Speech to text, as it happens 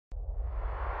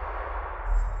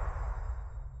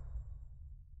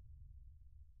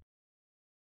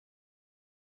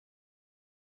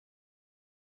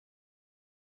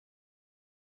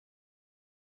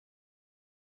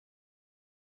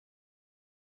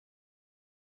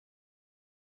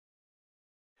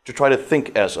to try to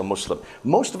think as a Muslim.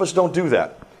 Most of us don't do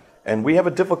that. And we have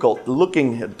a difficult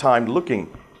time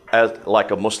looking as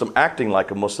like a Muslim, acting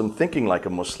like a Muslim, thinking like a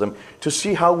Muslim, to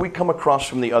see how we come across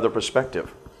from the other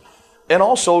perspective. And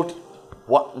also,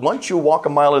 once you walk a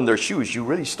mile in their shoes, you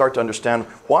really start to understand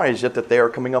why is it that they are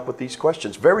coming up with these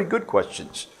questions. Very good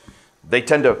questions. They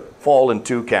tend to fall in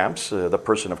two camps, the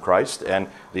person of Christ and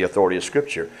the authority of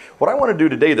Scripture. What I want to do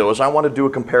today, though, is I want to do a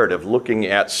comparative looking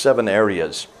at 7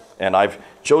 areas. And I've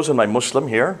chosen my Muslim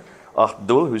here,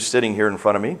 Abdul, who's sitting here in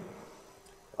front of me.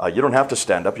 You don't have to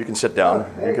stand up. You can sit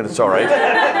down. It's all right.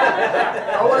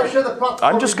 I want to share the platform.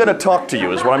 I'm just going to talk to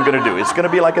you is what I'm going to do. It's going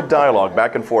to be like a dialogue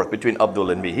back and forth between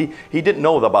Abdul and me. He didn't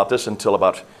know about this until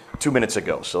about 2 minutes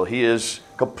ago. So he is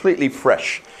completely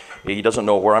fresh. He doesn't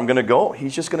know where I'm going to go.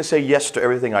 He's just going to say yes to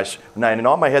everything I say. When I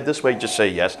nod my head this way, just say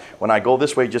yes. When I go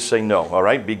this way, just say no. All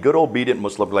right? Be good, obedient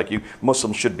Muslim like you.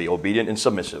 Muslims should be obedient and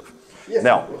submissive. Yes.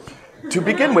 Now, to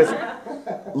begin with,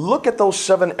 look at those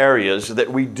 7 areas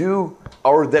that we do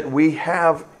or that we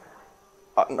have.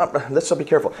 Let's be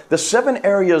careful. The 7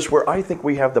 areas where I think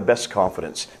we have the best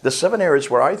confidence. The 7 areas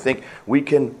where I think we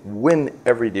can win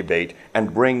every debate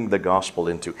and bring the gospel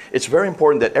into. It's very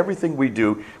important that everything we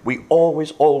do, we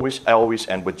always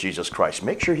end with Jesus Christ.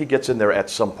 Make sure he gets in there at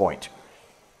some point.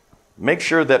 Make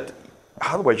sure that,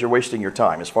 otherwise you're wasting your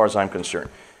time as far as I'm concerned.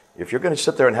 If you're going to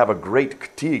sit there and have a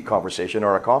great tea conversation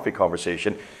or a coffee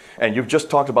conversation, and you've just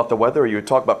talked about the weather, or you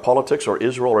talk about politics or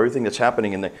Israel or everything that's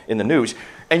happening in the news,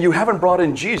 and you haven't brought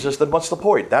in Jesus, then what's the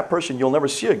point? That person you'll never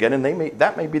see again, and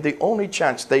that may be the only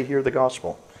chance they hear the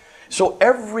gospel. So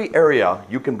every area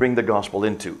you can bring the gospel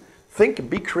into. Think,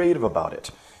 be creative about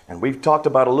it. And we've talked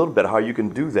about a little bit how you can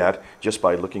do that just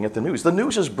by looking at the news. The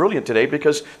news is brilliant today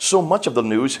because so much of the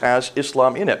news has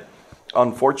Islam in it.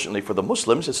 Unfortunately for the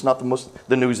Muslims, it's not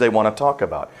the news they want to talk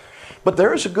about. But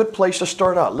there is a good place to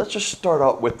start out. Let's just start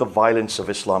out with the violence of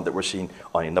Islam that we're seeing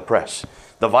in the press.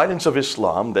 The violence of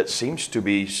Islam that seems to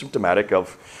be symptomatic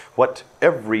of what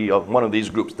every one of these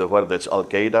groups, whether it's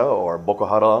Al-Qaeda or Boko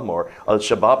Haram or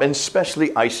Al-Shabaab, and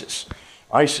especially ISIS.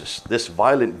 ISIS, this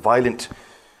violent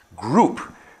group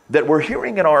that we're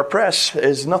hearing in our press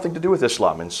has nothing to do with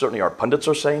Islam. And certainly our pundits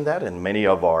are saying that, and many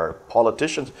of our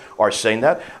politicians are saying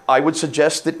that. I would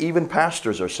suggest that even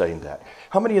pastors are saying that.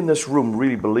 How many in this room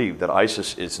really believe that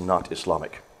ISIS is not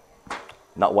Islamic?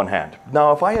 Not one hand.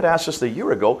 Now, if I had asked this a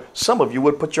year ago, some of you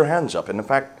would put your hands up. And in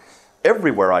fact,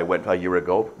 everywhere I went a year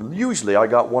ago, usually I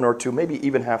got 1 or 2, maybe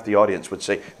even half the audience would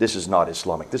say, this is not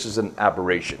Islamic. This is an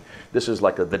aberration. This is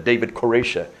like the David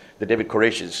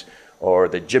Quraysh's, or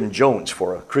the Jim Jones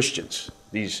for Christians,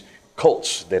 these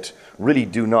cults that really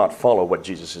do not follow what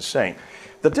Jesus is saying.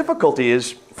 The difficulty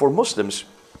is, for Muslims,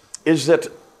 is that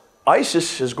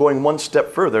ISIS is going one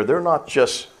step further. They're not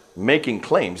just making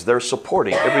claims, they're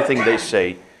supporting everything they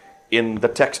say in the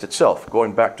text itself,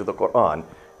 going back to the Qur'an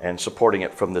and supporting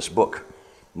it from this book,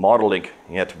 modeling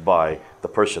it by the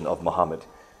person of Muhammad,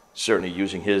 certainly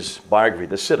using his biography,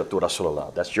 the Sept to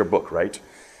Rasulullah. That's your book, right?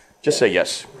 Just say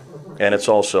yes. And it's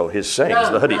also his sayings,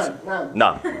 the hadith.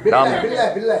 Naam.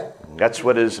 That's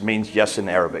what it means yes in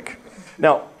Arabic.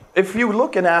 Now, if you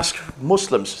look and ask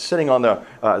Muslims sitting on the,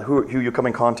 who you come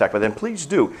in contact with, and please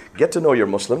do get to know your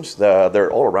Muslims.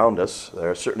 They're all around us.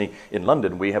 They're certainly in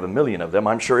London. We have 1 million of them.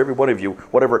 I'm sure every one of you,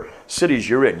 whatever cities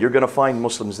you're in, you're going to find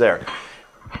Muslims there.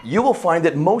 You will find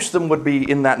that most of them would be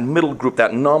in that middle group,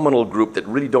 that nominal group that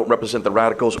really don't represent the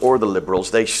radicals or the liberals.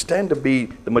 They stand to be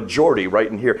the majority right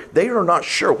in here. They are not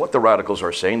sure what the radicals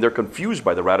are saying. They're confused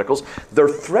by the radicals. They're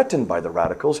threatened by the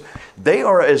radicals. They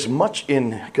are as much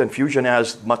in confusion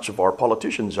as much of our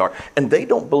politicians are. And they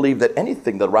don't believe that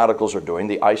anything the radicals are doing,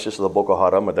 the ISIS or the Boko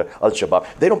Haram or the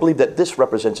Al-Shabaab, they don't believe that this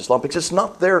represents Islam because it's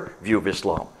not their view of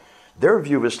Islam. Their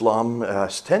view of Islam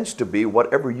tends to be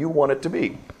whatever you want it to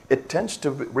be. It tends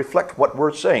to reflect what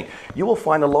we're saying. You will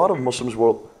find a lot of Muslims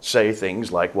will say things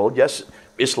like, well, yes,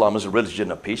 Islam is a religion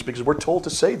of peace because we're told to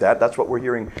say that. That's what we're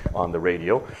hearing on the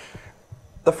radio.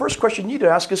 The first question you need to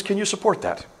ask is, can you support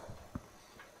that?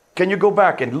 Can you go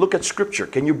back and look at Scripture?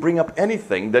 Can you bring up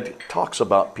anything that talks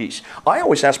about peace? I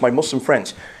always ask my Muslim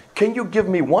friends, can you give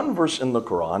me one verse in the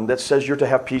Qur'an that says you're to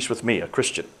have peace with me, a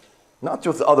Christian? Not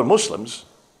with other Muslims.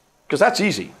 Because that's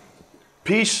easy.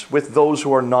 Peace with those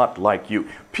who are not like you.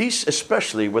 Peace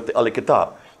especially with the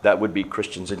Al-Kitab. That would be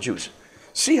Christians and Jews.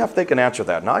 See if they can answer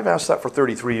that. Now, I've asked that for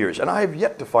 33 years, and I have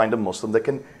yet to find a Muslim that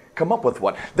can come up with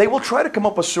one. They will try to come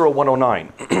up with Surah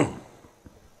 109.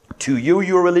 To you,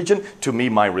 your religion. To me,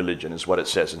 my religion is what it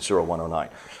says in Surah 109.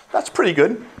 That's pretty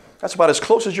good. That's about as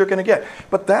close as you're going to get.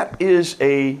 But that is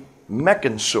a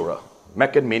Meccan surah.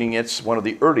 Meccan meaning it's one of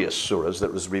the earliest surahs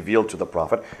that was revealed to the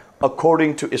Prophet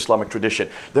according to Islamic tradition.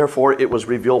 Therefore, it was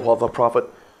revealed while the Prophet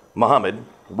Muhammad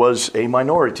was a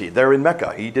minority there in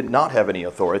Mecca. He did not have any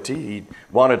authority. He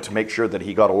wanted to make sure that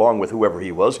he got along with whoever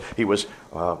he was. He was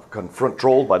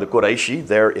controlled by the Qurayshi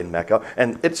there in Mecca,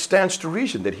 and it stands to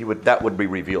reason that that would be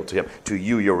revealed to him. To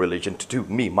you, your religion; to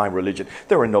me, my religion.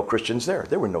 There were no Christians there.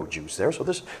 There were no Jews there. So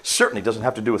this certainly doesn't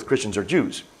have to do with Christians or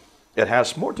Jews. It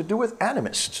has more to do with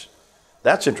animists.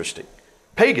 That's interesting.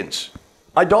 Pagans,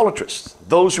 idolatrous,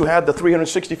 those who had the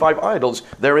 365 idols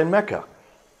there in Mecca.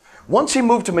 Once he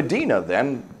moved to Medina,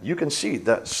 then you can see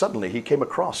that suddenly he came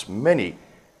across many,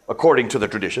 according to the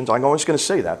traditions. I'm always going to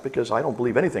say that because I don't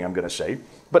believe anything I'm going to say.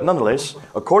 But nonetheless,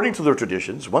 according to their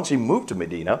traditions, once he moved to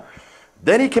Medina,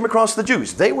 then he came across the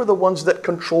Jews. They were the ones that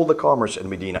controlled the commerce in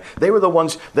Medina. They were the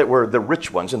ones that were the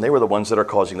rich ones, and they were the ones that are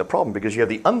causing the problem, because you have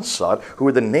the Ansar, who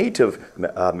were the native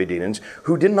Medinans,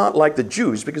 who did not like the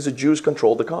Jews because the Jews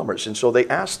controlled the commerce. And so they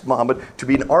asked Muhammad to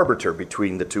be an arbiter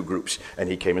between the two groups, and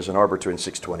he came as an arbiter in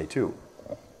 622.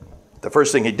 The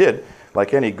first thing he did,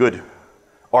 like any good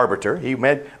arbiter, he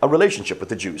made a relationship with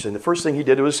the Jews. And the first thing he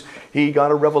did was he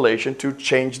got a revelation to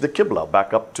change the Qibla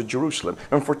back up to Jerusalem.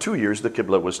 And for 2 years, the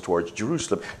Qibla was towards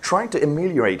Jerusalem, trying to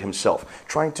ameliorate himself,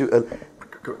 trying to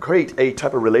create a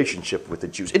type of relationship with the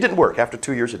Jews. It didn't work. After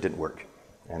 2 years, it didn't work.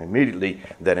 And immediately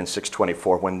then in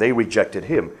 624, when they rejected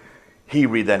him, he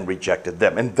then rejected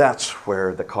them. And that's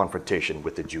where the confrontation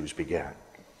with the Jews began.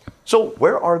 So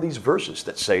where are these verses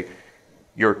that say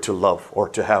you're to love or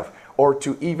to have or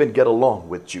to even get along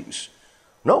with Jews?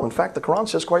 No, in fact, the Quran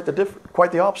says quite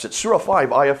the opposite. Surah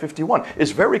 5, Ayah 51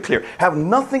 is very clear. Have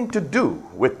nothing to do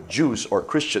with Jews or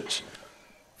Christians,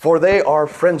 for they are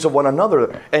friends of one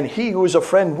another, and he who is a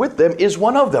friend with them is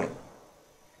one of them.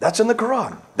 That's in the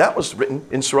Quran. That was written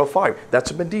in Surah 5.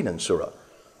 That's a Medinan surah.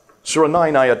 Surah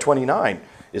 9, Ayah 29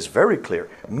 is very clear.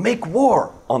 Make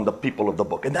war on the people of the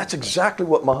book. And that's exactly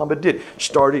what Muhammad did,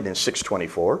 starting in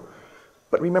 624.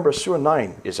 But remember, Surah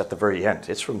 9 is at the very end.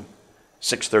 It's from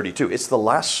 632. It's the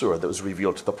last surah that was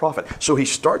revealed to the Prophet. So he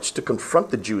starts to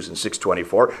confront the Jews in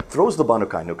 624, throws the Banu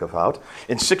Qaynuqa out.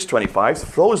 In 625,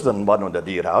 throws the Banu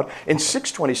Nadir out. In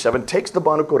 627, takes the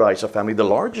Banu Qurayza family, the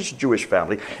largest Jewish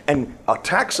family, and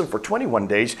attacks them for 21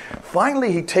 days.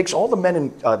 Finally, he takes all the men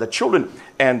and the children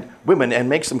and women and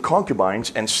makes them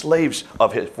concubines and slaves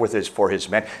for his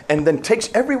men, and then takes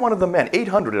every one of the men,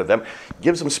 800 of them,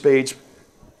 gives them spades.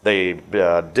 They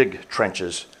dig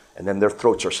trenches, and then their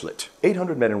throats are slit.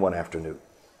 800 men in one afternoon.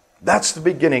 That's the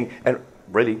beginning, and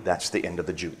really, that's the end of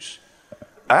the Jews.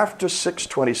 After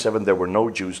 627, there were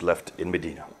no Jews left in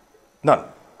Medina. None.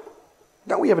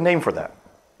 Now we have a name for that.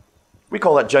 We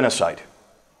call that genocide.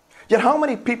 Yet how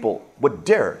many people would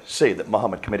dare say that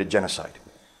Muhammad committed genocide?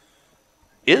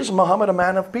 Is Muhammad a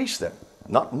man of peace then?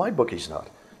 Not in my book, he's not.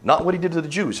 Not what he did to the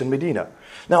Jews in Medina.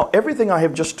 Now, everything I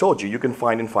have just told you, you can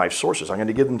find in 5 sources. I'm going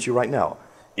to give them to you right now.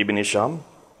 Ibn Hisham,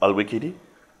 Al-Waqidi,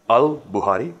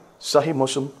 Al-Bukhari, Sahih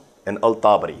Muslim, and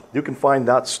Al-Tabari. You can find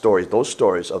those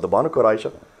stories of the Banu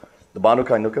Qurayza, the Banu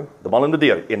Qaynuqa, the Banu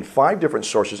Nadir, in 5 different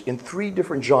sources, in 3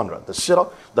 different genres: the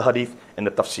Sirah, the Hadith, and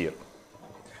the Tafsir.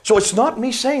 So it's not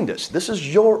me saying this. This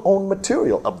is your own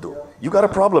material, Abdul. You got a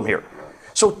problem here.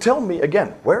 So tell me again,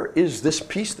 where is this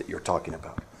peace that you're talking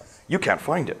about? You can't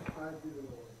find it.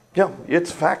 Yeah,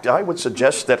 it's fact. I would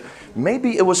suggest that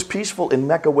maybe it was peaceful in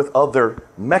Mecca with other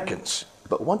Meccans.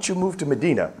 But once you move to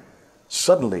Medina,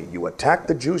 suddenly you attacked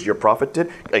the Jews, your prophet did,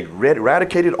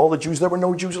 eradicated all the Jews. There were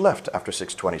no Jews left after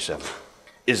 627.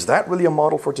 Is that really a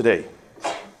model for today?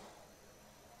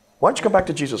 Why don't you come back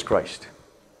to Jesus Christ?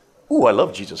 Ooh, I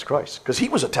love Jesus Christ, because he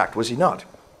was attacked, was he not?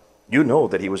 You know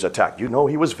that he was attacked. You know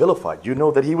he was vilified. You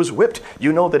know that he was whipped.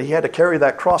 You know that he had to carry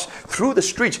that cross through the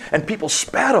streets, and people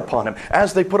spat upon him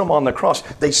as they put him on the cross.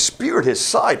 They speared his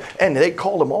side, and they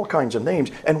called him all kinds of names.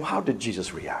 And how did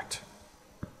Jesus react?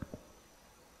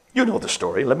 You know the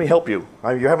story. Let me help you.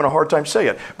 You're having a hard time saying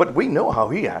it, but we know how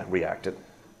he reacted.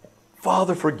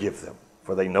 Father, forgive them,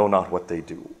 for they know not what they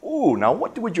do. Ooh, now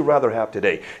what would you rather have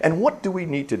today? And what do we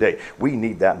need today? We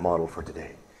need that model for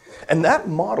today. And that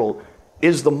model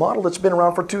is the model that's been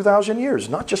around for 2,000 years,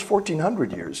 not just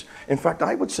 1,400 years. In fact,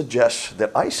 I would suggest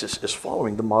that ISIS is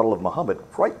following the model of Muhammad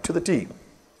right to the T.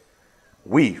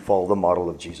 We follow the model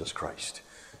of Jesus Christ.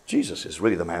 Jesus is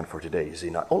really the man for today, is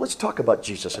he not? Oh, let's talk about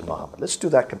Jesus and Muhammad. Let's do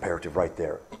that comparative right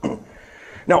there.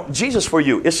 Now, Jesus for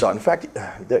you, Issa. In fact,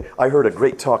 I heard a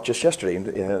great talk just yesterday,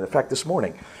 in fact this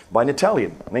morning, by an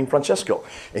Italian named Francesco.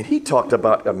 And he talked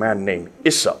about a man named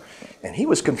Issa. And he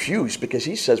was confused because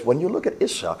he says, when you look at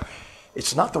Issa,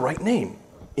 it's not the right name.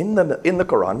 In the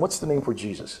Quran, what's the name for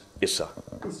Jesus? Issa.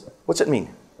 What's it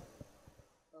mean?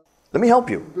 Let me help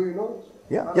you. Do you know?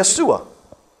 Yeah, Yeshua.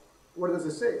 What does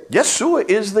it say? Yeshua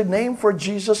is the name for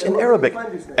Jesus in Arabic.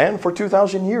 And for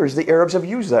 2,000 years, the Arabs have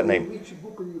used that name. In which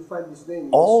book do you find this name?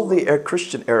 All the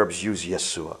Christian Arabs use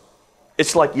Yeshua.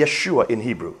 It's like Yeshua in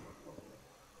Hebrew.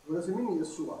 What does it mean,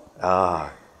 Yeshua?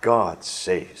 Ah, God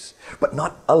saves. But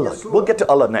not Allah. We'll get to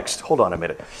Allah next. Hold on a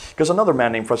minute. Because another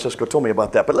man named Francisco told me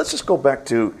about that. But let's just go back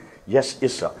to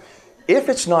Isa. If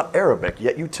it's not Arabic,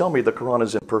 yet you tell me the Quran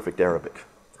is in perfect Arabic,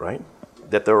 right?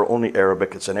 That there are only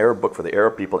Arabic, it's an Arab book for the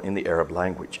Arab people in the Arab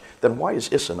language. Then why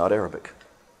is Isa not Arabic?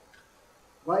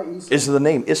 Why Is the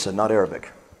name Isa not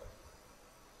Arabic?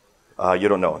 You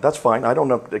don't know. That's fine. I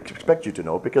don't expect you to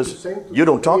know because you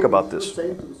don't talk about this.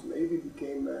 Maybe it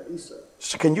became Isa.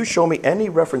 So can you show me any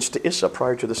reference to Isa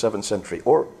prior to the 7th century?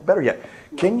 Or better yet,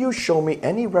 can you show me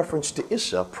any reference to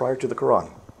Isa prior to the Quran?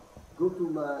 Go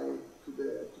to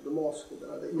the mosque,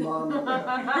 the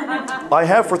imam. I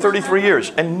have for 33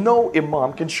 years, and no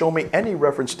imam can show me any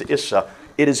reference to Isa.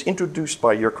 It is introduced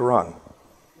by your Quran.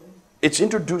 It's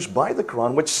introduced by the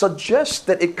Quran, which suggests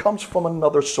that it comes from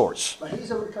another source. But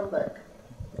Isa will come back.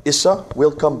 Isa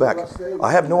will come back.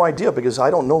 I have no idea because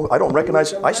I don't know, I don't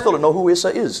recognize, I still don't know who Isa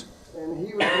is. And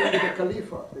he will bring the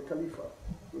Khalifa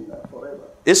forever.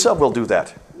 Isa will do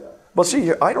that. Yeah. But see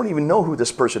here, I don't even know who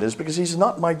this person is because he's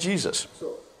not my Jesus.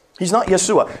 So, He's not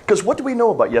Yeshua. Because what do we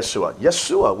know about Yeshua?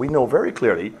 Yeshua, we know very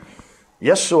clearly,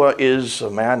 Yeshua is a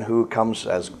man who comes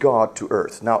as God to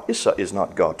earth. Now, Isa is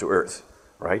not God to earth,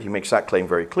 right? He makes that claim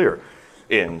very clear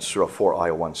in Surah 4,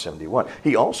 Ayah 171.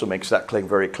 He also makes that claim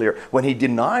very clear when he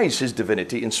denies his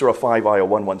divinity in Surah 5, Ayah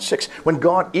 116. When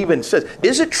God even says,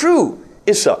 is it true,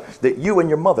 Isa, that you and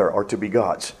your mother are to be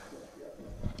gods?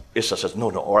 Isa says, no,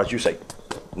 no. Or as you say,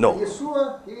 no.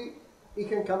 Yeshua, he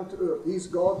can come to earth. He's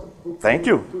God. Thank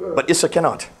you. But Isa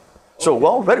cannot. So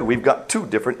already we've got two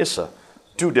different Isa,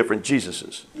 two different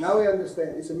Jesuses. Now we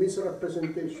understand. It's a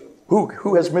misrepresentation.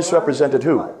 Who has misrepresented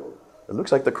who? It looks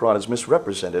like the Quran has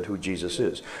misrepresented who Jesus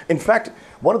is. In fact,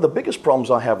 one of the biggest problems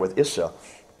I have with Isa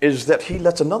is that he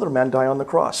lets another man die on the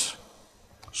cross.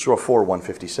 Surah 4,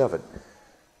 157.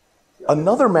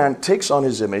 Another man takes on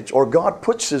his image, or God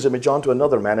puts his image onto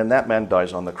another man, and that man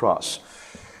dies on the cross.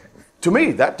 To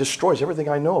me, that destroys everything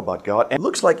I know about God. And it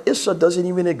looks like Isa doesn't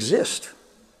even exist.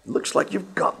 It looks like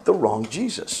you've got the wrong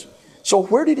Jesus. So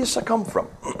where did Isa come from?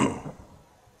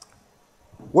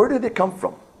 Where did it come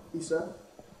from? Isa?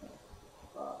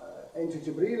 Angel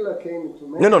Jibreel came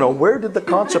to No, no, no. Where did the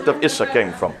concept of Isa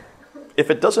came from?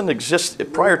 If it doesn't exist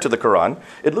prior to the Quran,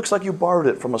 it looks like you borrowed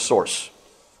it from a source.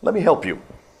 Let me help you.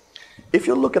 If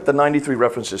you look at the 93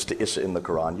 references to Isa in the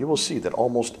Quran, you will see that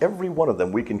almost every one of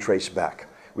them we can trace back.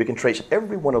 We can trace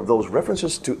every one of those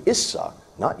references to Isa,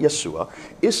 not Yeshua,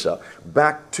 Isa,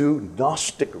 back to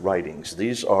Gnostic writings.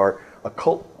 These are a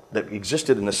cult that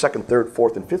existed in the 2nd, 3rd,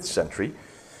 4th, and 5th century,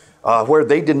 where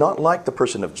they did not like the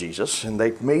person of Jesus, and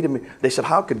they made him. They said,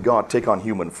 "How could God take on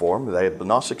human form?" The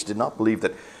Gnostics did not believe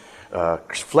that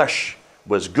flesh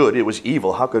was good; it was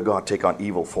evil. How could God take on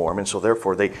evil form? And so,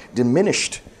 therefore, they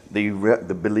diminished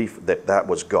the belief that that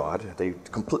was God. They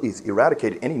completely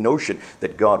eradicated any notion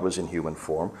that God was in human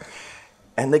form.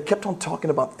 And they kept on talking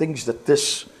about things that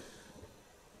this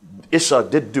Isa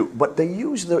did do. But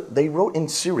they wrote in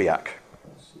Syriac.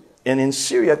 And in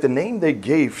Syriac, the name they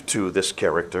gave to this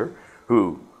character,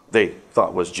 who they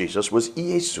thought was Jesus, was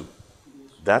Iesu.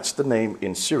 That's the name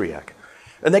in Syriac.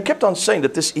 And they kept on saying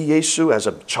that this Iesu, as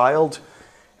a child,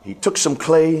 he took some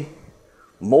clay,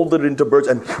 molded it into birds,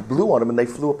 and blew on them, and they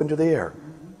flew up into the air.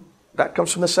 That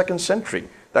comes from the 2nd century.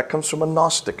 That comes from a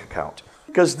Gnostic account.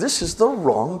 Because this is the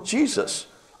wrong Jesus.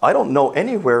 I don't know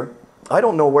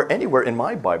where anywhere in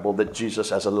my Bible that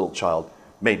Jesus, as a little child,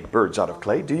 made birds out of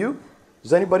clay. Do you?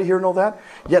 Does anybody here know that?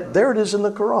 Yet there it is in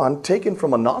the Quran, taken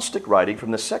from a Gnostic writing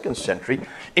from the 2nd century,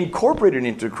 incorporated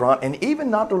into the Quran, and even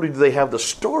not only do they have the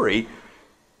story,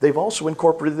 they've also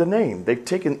incorporated the name. They've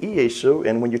taken Iesu,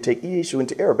 and when you take Iesu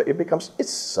into Arabic, it becomes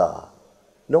Isa.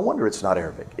 No wonder it's not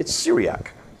Arabic. It's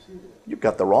Syriac. You've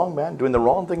got the wrong man doing the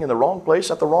wrong thing in the wrong place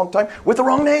at the wrong time with the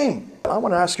wrong name. I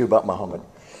want to ask you about Muhammad.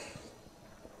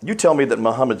 You tell me that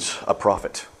Muhammad's a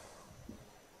prophet.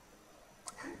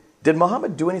 Did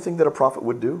Muhammad do anything that a prophet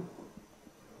would do?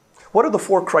 What are the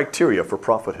 4 criteria for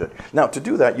prophethood? Now, to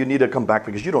do that, you need to come back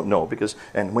because you don't know.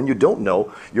 And when you don't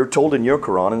know, you're told in your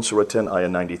Quran in Surah 10, Ayah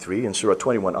 93, in Surah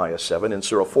 21, Ayah 7, in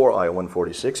Surah 4, Ayah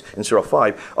 146, in Surah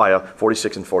 5, Ayah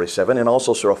 46 and 47, and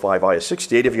also Surah 5, Ayah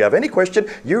 68. If you have any question,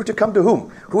 you're to come to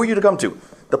whom? Who are you to come to?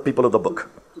 The people of the book.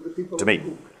 To me.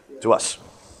 To us.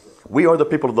 We are the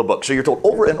people of the book. So you're told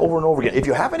over and over and over again, if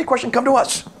you have any question, come to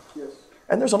us.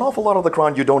 And there's an awful lot of the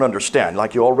Quran you don't understand,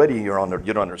 like you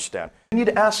don't understand. You need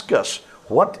to ask us,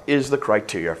 what is the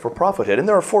criteria for prophethood? And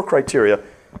there are 4 criteria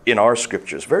in our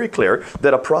scriptures. Very clear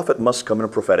that a prophet must come in a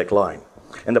prophetic line.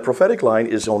 And the prophetic line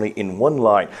is only in one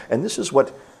line. And this is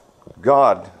what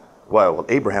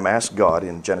Abraham asked God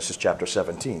in Genesis chapter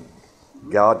 17.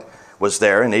 God was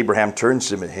there and Abraham turns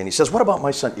to him and he says, what about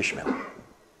my son Ishmael?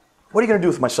 What are you going to do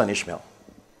with my son Ishmael?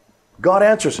 God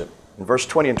answers him in verse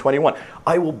 20 and 21.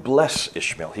 I will bless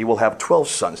Ishmael. He will have 12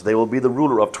 sons. They will be the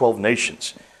ruler of 12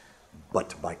 nations.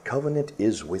 But my covenant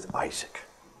is with Isaac.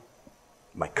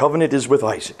 My covenant is with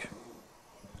Isaac.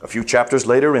 A few chapters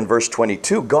later in verse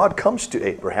 22, God comes to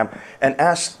Abraham and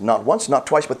asks not once, not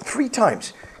twice, but 3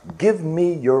 times, give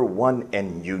me your one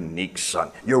and unique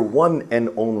son, your one and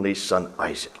only son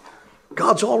Isaac.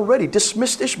 God's already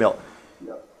dismissed Ishmael.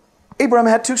 Abraham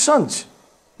had 2 sons.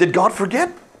 Did God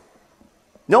forget?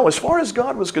 No, as far as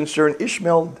God was concerned,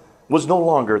 Ishmael was no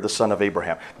longer the son of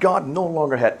Abraham. God no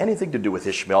longer had anything to do with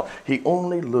Ishmael. He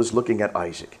only was looking at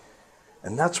Isaac.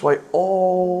 And that's why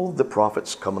all the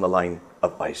prophets come in the line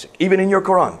of Isaac. Even in your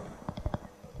Quran.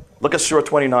 Look at Surah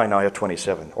 29, Ayah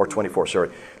 27, or 24, sorry.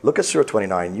 Look at Surah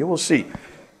 29. You will see,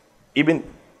 even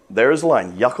there is a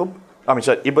line,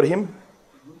 Ibrahim,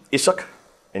 Isaac,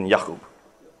 and Yaqub.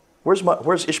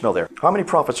 Where's Ishmael there? How many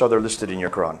prophets are there listed in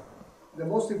your Quran? The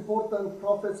most important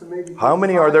prophets, maybe 25. How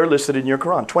many are there listed in your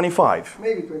Quran? 25.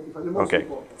 Maybe 25, the most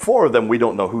important. 4 of them, we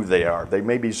don't know who they are. They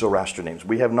may be Zoroastrian names.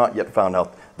 We have not yet found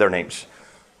out their names.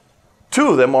 2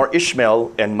 of them are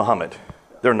Ishmael and Muhammad.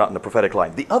 They're not in the prophetic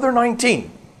line. The other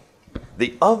 19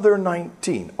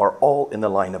 are all in the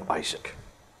line of Isaac.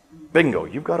 Bingo,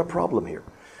 you've got a problem here.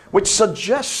 Which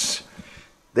suggests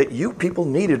that you people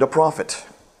needed a prophet.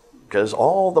 Because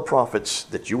all the prophets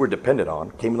that you were dependent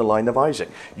on came in the line of Isaac.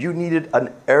 You needed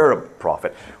an Arab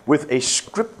prophet with a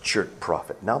scriptured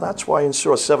prophet. Now that's why in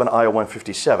Surah 7, Ayah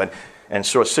 157, and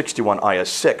Surah 61, Ayah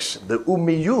 6, the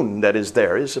ummiyun that is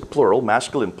there is a plural,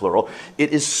 masculine plural.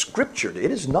 It is scriptured.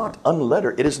 It is not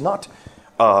unlettered. It is not,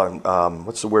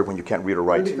 what's the word when you can't read or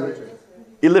write?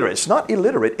 Illiterate. It's not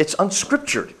illiterate. It's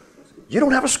unscriptured. You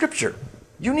don't have a scripture.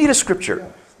 You need a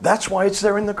scripture. That's why it's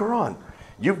there in the Quran.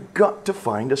 You've got to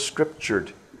find a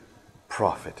scriptured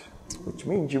prophet, which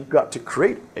means you've got to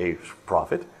create a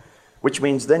prophet, which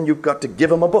means then you've got to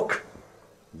give him a book.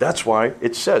 That's why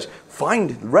it says,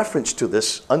 find reference to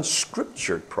this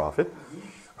unscriptured prophet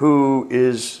who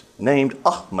is named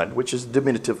Ahmad, which is the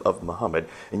diminutive of Muhammad,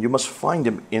 and you must find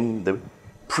him in the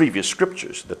previous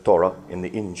scriptures, the Torah and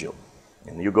the Injil.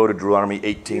 And you go to Deuteronomy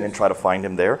 18 and try to find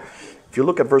him there. If you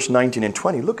look at verse 19 and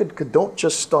 20, don't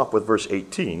just stop with verse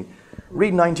 18.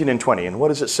 Read 19 and 20, and what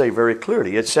does it say very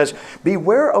clearly? It says,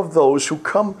 beware of those who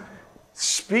come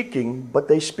speaking, but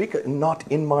they speak not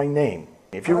in my name.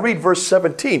 If you read verse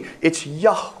 17, it's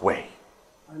Yahweh.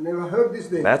 I never heard this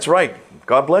name. That's right.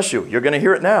 God bless you. You're going to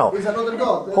hear it now. He's another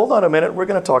God. Hold on a minute. We're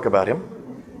going to talk about him.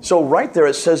 So right there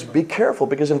it says, be careful,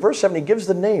 because in verse 7 he gives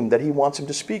the name that he wants him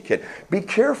to speak in. Be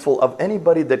careful of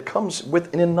anybody that comes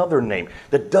with another name,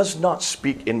 that does not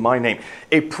speak in my name.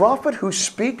 A prophet who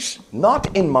speaks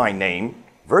not in my name,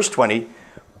 verse 20,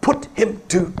 put him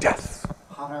to death.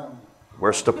 Haram.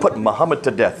 We're to put Muhammad to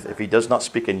death if he does not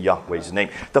speak in Yahweh's name.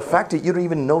 The fact that you don't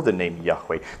even know the name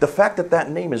Yahweh, the fact that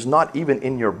that name is not even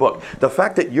in your book, the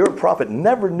fact that your prophet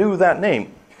never knew that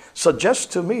name, suggests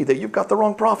to me that you've got the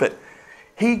wrong prophet.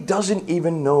 He doesn't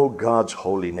even know God's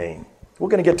holy name. We're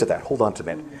going to get to that. Hold on to a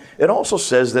minute. It also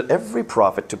says that every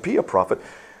prophet, to be a prophet,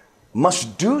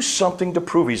 must do something to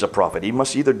prove he's a prophet. He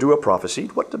must either do a prophecy.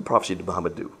 What did prophecy did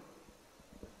Muhammad do?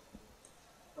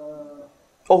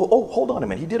 Hold on a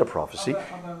minute. He did a prophecy.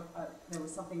 There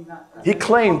was something that, he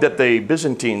claimed that the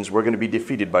Byzantines were going to be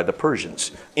defeated by the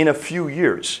Persians in a few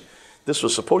years. This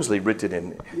was supposedly written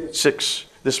in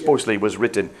This supposedly was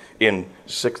written in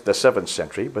the 7th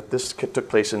century, but this took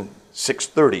place in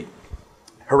 630.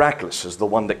 Heraclius is the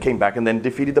one that came back and then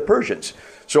defeated the Persians.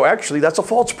 So actually that's a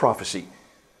false prophecy.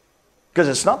 Because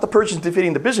it's not the Persians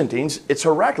defeating the Byzantines, it's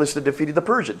Heraclius that defeated the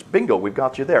Persians. Bingo, we've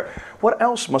got you there. What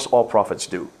else must all prophets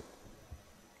do?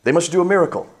 They must do a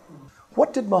miracle.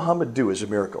 What did Muhammad do as a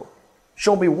miracle?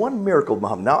 Show me one miracle,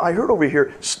 Muhammad. Now, I heard over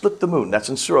here, split the moon. That's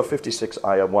in Surah 56,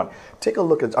 Ayah 1. Take a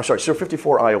look at, Surah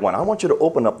 54, Ayah 1. I want you to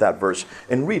open up that verse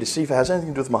and read to see if it has anything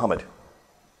to do with Muhammad.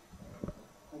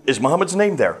 Is Muhammad's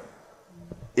name there?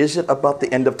 Is it about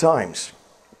the end of times?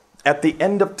 At the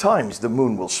end of times, the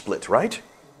moon will split, right?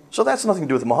 So that's nothing to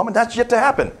do with Muhammad. That's yet to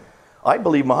happen. I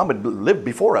believe Muhammad lived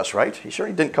before us, right? He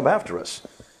certainly didn't come after us.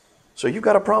 So you've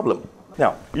got a problem.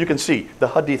 Now, you can see the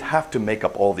hadith have to make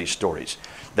up all these stories.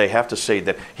 They have to say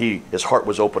that his heart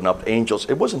was opened up, angels.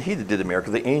 It wasn't he that did the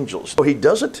miracle, the angels. So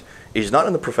he's not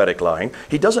in the prophetic line.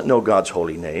 He doesn't know God's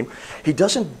holy name. He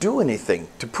doesn't do anything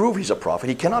to prove he's a prophet.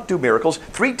 He cannot do miracles.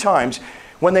 3 times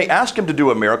when they ask him to do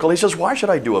a miracle, he says, why should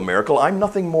I do a miracle? I'm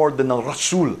nothing more than a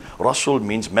Rasul. Rasul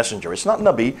means messenger. It's not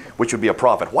Nabi, which would be a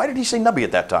prophet. Why did he say Nabi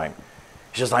at that time?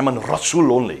 He says, I'm a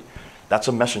Rasul only. That's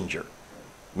a messenger.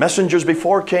 Messengers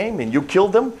before came and you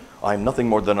killed them. I'm nothing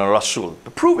more than a Rasul.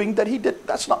 Proving that he did,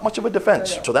 that's not much of a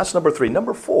defense. So that's number 3.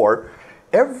 Number 4,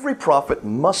 every prophet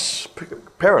must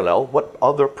parallel what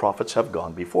other prophets have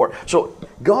gone before. So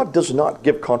God does not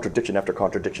give contradiction after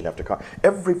contradiction after contradiction.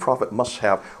 Every prophet must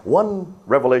have one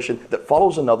revelation that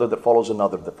follows another, that follows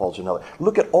another, that follows another.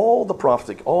 Look at all the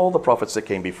prophets that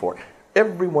came before.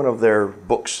 Every one of their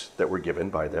books that were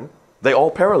given by them, they all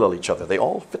parallel each other. They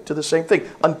all fit to the same thing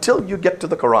until you get to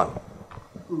the Quran.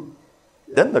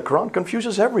 Then the Quran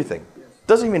confuses everything.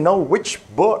 Doesn't even know which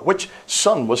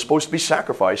son was supposed to be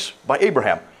sacrificed by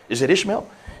Abraham. Is it Ishmael?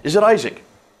 Is it Isaac?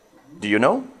 Do you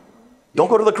know? Don't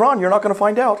go to the Quran. You're not going to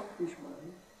find out.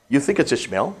 You think it's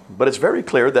Ishmael, but it's very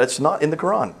clear that it's not in the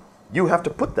Quran. You have to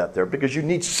put that there because you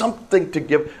need something to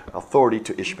give authority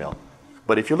to Ishmael.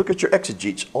 But if you look at your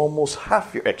exegetes, almost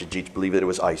half your exegetes believe that it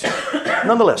was Isaac.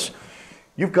 Nonetheless,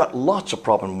 you've got lots of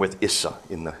problem with Isa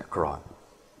in the Quran.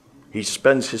 He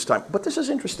spends his time, but this is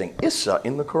interesting. Isa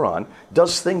in the Quran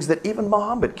does things that even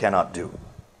Muhammad cannot do.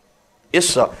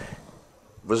 Isa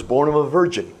was born of a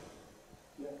virgin.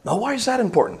 Now, why is that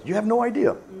important? You have no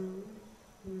idea.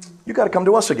 You got to come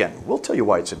to us again. We'll tell you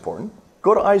why it's important.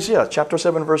 Go to Isaiah chapter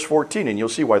 7 verse 14 and you'll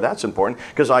see why that's important.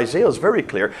 Because Isaiah is very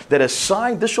clear that a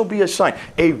sign, this shall be a sign.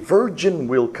 A virgin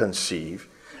will conceive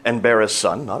and bear a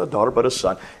son, not a daughter but a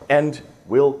son, and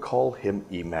will call him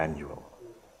Emmanuel.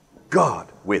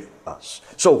 God with us.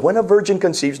 So when a virgin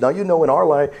conceives, now you know in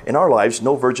our lives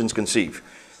no virgins conceive.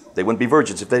 They wouldn't be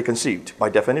virgins if they conceived by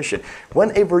definition.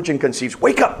 When a virgin conceives,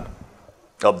 wake up,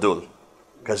 Abdul,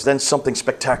 because then something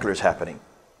spectacular is happening.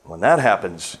 When that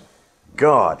happens,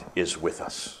 God is with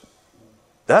us.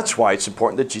 That's why it's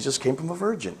important that Jesus came from a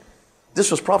virgin.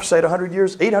 This was prophesied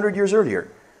 800 years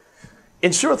earlier.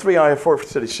 In Surah 3, ayah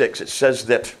 436, it says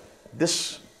that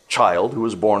this child who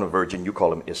was born a virgin, you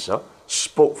call him Isa,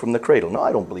 spoke from the cradle. Now,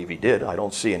 I don't believe he did. I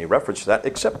don't see any reference to that,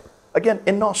 except, again,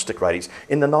 in Gnostic writings.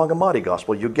 In the Nag Hammadi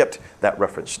Gospel, you get that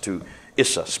reference to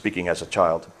Isa speaking as a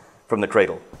child from the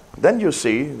cradle. Then you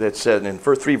see that said in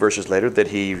 3 verses later that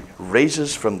he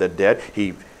raises from the dead.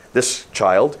 This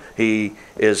child, he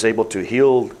is able to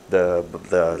heal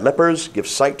the lepers, give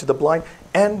sight to the blind,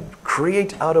 and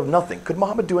create out of nothing. Could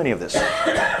Muhammad do any of this?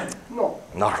 No.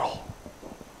 Not at all.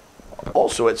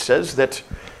 Also, it says that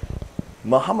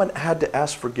Muhammad had to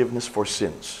ask forgiveness for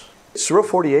sins. Surah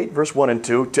 48, verse 1 and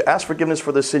 2, to ask forgiveness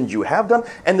for the sins you have done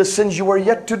and the sins you are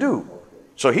yet to do.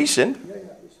 So he sinned.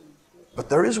 But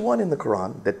there is one in the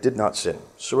Quran that did not sin.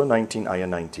 Surah 19, ayah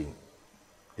 19.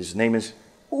 His name is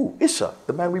Isa,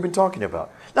 the man we've been talking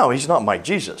about. Now, he's not my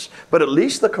Jesus, but at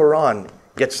least the Quran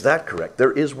gets that correct.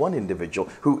 There is one individual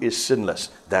who is sinless.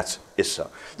 That's Isa.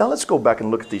 Now, let's go back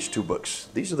and look at these 2 books.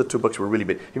 These are the 2 books we're really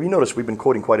big. Have you noticed we've been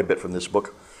quoting quite a bit from this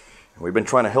book? And we've been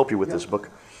trying to help you with this book.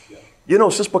 You know,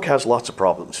 this book has lots of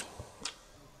problems.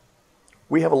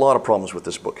 We have a lot of problems with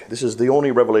this book. This is the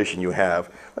only revelation you have.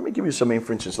 Let me give you some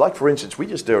inferences. Like, for instance, we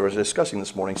just were discussing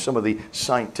this morning some of the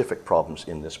scientific problems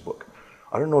in this book.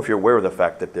 I don't know if you're aware of the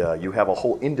fact that you have a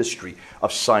whole industry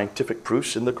of scientific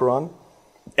proofs in the Quran.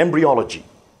 Embryology.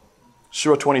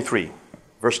 Surah 23,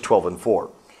 verse 12 and 4.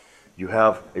 You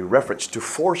have a reference to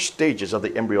 4 stages of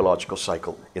the embryological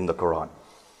cycle in the Quran.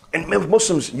 And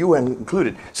Muslims, you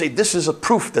included, say this is a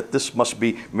proof that this must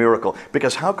be miracle.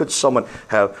 Because how could someone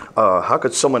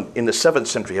in the 7th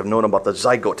century have known about the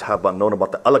zygote, have known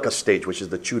about the alaka stage, which is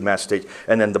the chewed mass stage,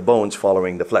 and then the bones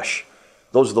following the flesh?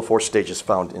 Those are the 4 stages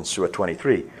found in Surah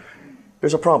 23.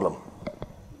 There's a problem.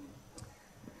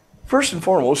 First and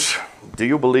foremost, do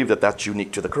you believe that that's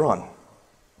unique to the Quran?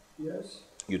 Yes.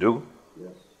 You do?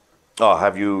 Yes.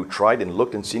 Have you tried and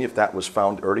looked and seen if that was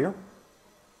found earlier?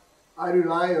 I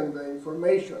rely on the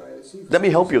information I receive. Let me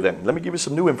help you then. Let me give you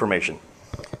some new information.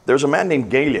 There's a man named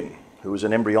Galen, who was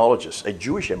an embryologist, a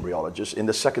Jewish embryologist in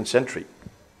the 2nd century,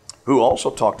 who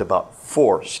also talked about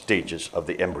 4 stages of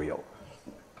the embryo.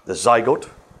 The zygote,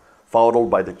 followed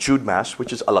by the chewed mass,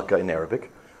 which is alaka in Arabic,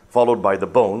 followed by the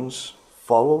bones,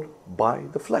 followed by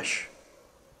the flesh.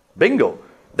 Bingo!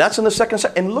 That's in the 2nd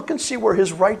century. And look and see where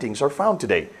his writings are found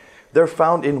today. They're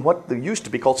found in what they used to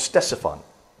be called Ctesiphon,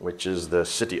 which is the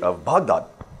city of Baghdad.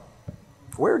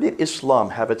 Where did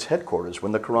Islam have its headquarters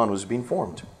when the Quran was being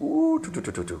formed?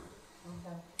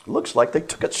 Looks like they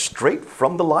took it straight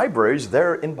from the libraries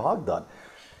there in Baghdad.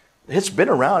 It's been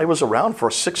around. It was around for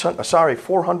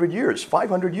 400 years,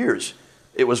 500 years.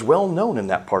 It was well known in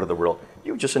that part of the world.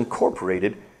 You just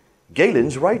incorporated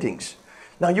Galen's writings.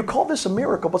 Now you call this a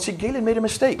miracle, but see, Galen made a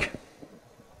mistake.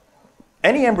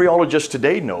 Any embryologist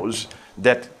today knows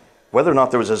that whether or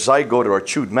not there was a zygote or a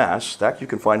chewed mass, that you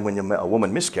can find when a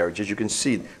woman miscarriages. You can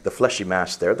see the fleshy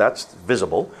mass there. That's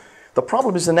visible. The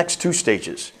problem is the next two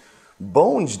stages.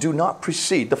 Bones do not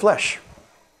precede the flesh.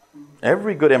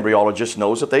 Every good embryologist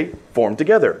knows that they form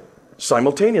together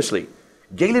simultaneously.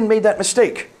 Galen made that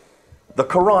mistake. The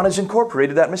Qur'an has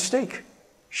incorporated that mistake.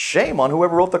 Shame on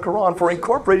whoever wrote the Qur'an for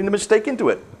incorporating the mistake into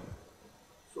it.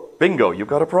 Bingo, you've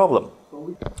got a problem.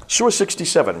 Surah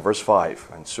 67, verse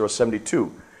 5, and Surah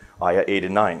 72, ayah 8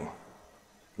 and 9.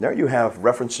 There you have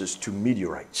references to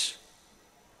meteorites.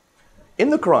 In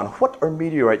the Qur'an, what are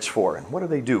meteorites for, and what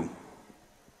do?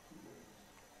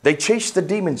 They chase the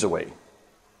demons away.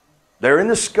 They're in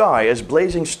the sky as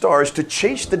blazing stars to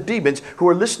chase the demons who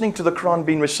are listening to the Qur'an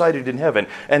being recited in heaven,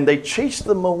 and they chase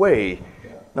them away.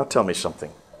 Now tell me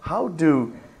something. How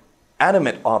do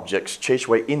animate objects chase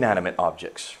away inanimate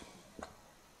objects?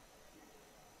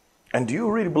 And do you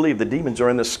really believe the demons are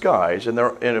in the skies? And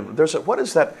what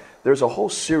is that? There's a whole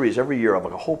series every year of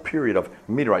a whole period of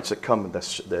meteorites that come,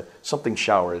 the something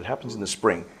shower. It happens in the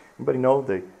spring. Anybody know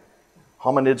the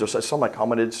hominids, or something like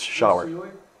hominids shower?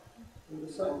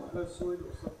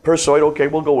 Perseid, okay,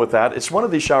 we'll go with that. It's one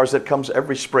of these showers that comes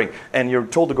every spring, and you're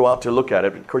told to go out to look at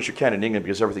it. Of course, you can't in England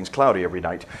because everything's cloudy every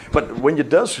night. But when it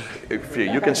does,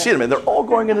 you can see them, and they're all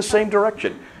going in the same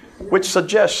direction, which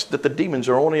suggests that the demons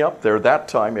are only up there that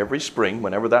time every spring,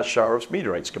 whenever that shower of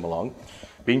meteorites come along,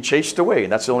 being chased away,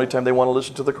 and that's the only time they want to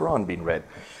listen to the Quran being read.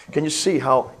 Can you see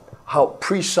how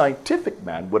pre-scientific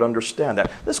man would understand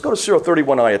that? Let's go to Surah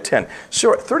 31, ayah 10.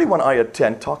 Surah 31, ayah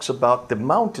 10 talks about the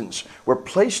mountains were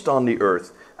placed on the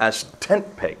earth as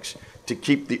tent pegs to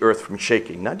keep the earth from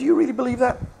shaking. Now, do you really believe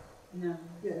that? No.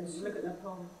 Yes. Look at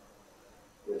Nepal.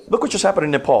 Look what just happened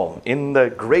in Nepal, in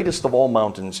the greatest of all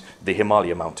mountains, the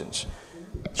Himalaya mountains.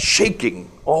 Shaking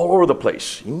all over the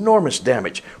place, enormous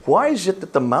damage. Why is it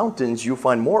that the mountains you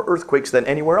find more earthquakes than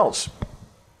anywhere else?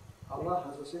 Allah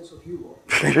has a sense of humor.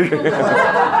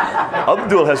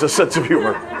 Abdul has a sense of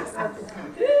humor.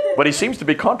 But he seems to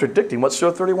be contradicting what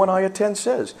Surah 31 ayah 10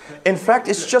 says. In fact,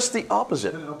 it's just the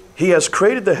opposite. He has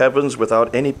created the heavens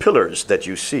without any pillars that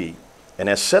you see, and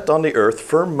has set on the earth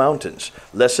firm mountains,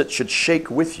 lest it should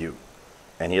shake with you.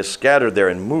 And he has scattered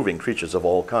therein moving creatures of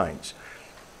all kinds.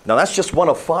 Now that's just one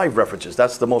of 5 references.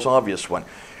 That's the most obvious one.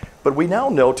 But we now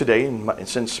know today,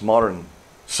 since modern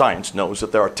science knows,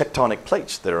 that there are tectonic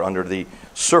plates that are under the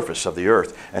surface of the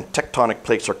earth, and tectonic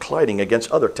plates are colliding against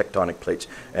other tectonic plates,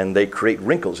 and they create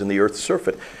wrinkles in the earth's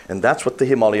surface. And that's what the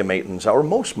Himalaya mountains, or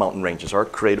most mountain ranges, are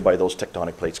created by those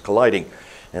tectonic plates colliding.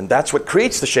 And that's what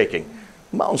creates the shaking.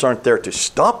 Mountains aren't there to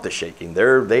stop the shaking.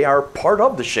 They are part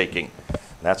of the shaking.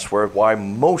 That's why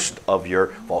most of your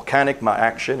volcanic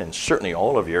action, and certainly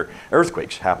all of your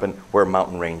earthquakes, happen where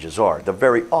mountain ranges are. The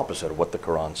very opposite of what the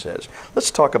Quran says. Let's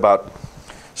talk about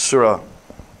Surah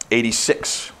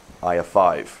 86, ayah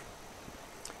 5.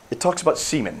 It talks about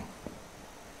semen.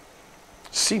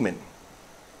 Semen.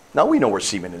 Now we know where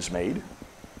semen is made.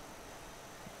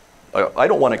 I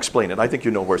don't want to explain it. I think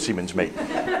you know where semen's made.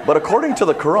 But according to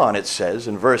the Quran, it says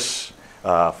in verse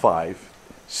 5,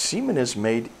 semen is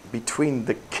made between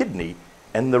the kidney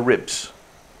and the ribs.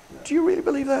 Do you really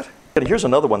believe that? And here's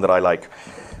another one that I like.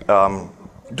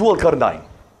 Dual Qarnayn.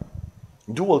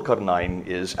 Dual Qarnayn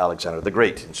is Alexander the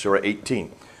Great in Surah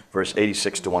 18, verse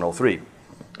 86 to 103.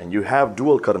 And you have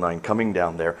Dual Qarnayn coming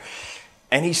down there,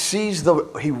 and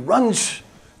he runs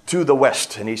to the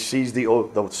west, and he sees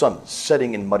the sun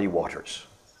setting in muddy waters.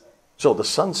 So the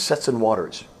sun sets in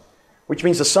waters, which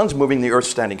means the sun's moving, the earth's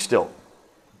standing still.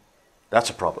 That's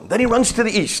a problem. Then he runs to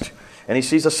the east, and he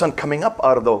sees the sun coming up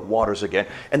out of the waters again,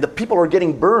 and the people are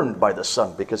getting burned by the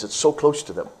sun because it's so close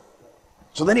to them.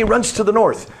 So then he runs to the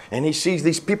north, and he sees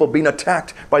these people being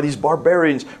attacked by these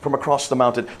barbarians from across the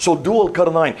mountain. So Dual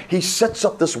Qarnayn, he sets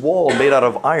up this wall made out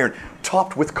of iron,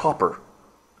 topped with copper,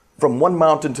 from one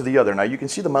mountain to the other. Now you can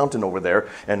see the mountain over there,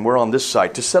 and we're on this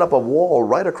side. To set up a wall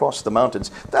right across the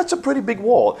mountains, that's a pretty big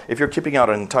wall if you're keeping out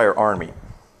an entire army.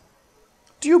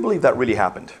 Do you believe that really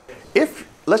happened? If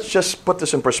let's just put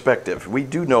this in perspective. We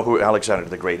do know who Alexander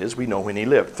the Great is. We know when he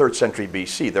lived, 3rd century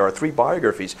BC. There are 3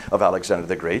 biographies of Alexander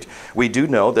the Great. We do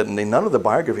know that in none of the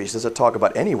biographies does it talk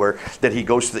about anywhere that he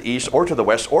goes to the east or to the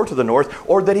west or to the north,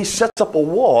 or that he sets up a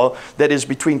wall that is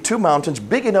between 2 mountains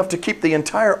big enough to keep the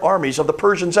entire armies of the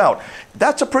Persians out.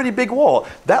 That's a pretty big wall.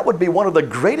 That would be one of the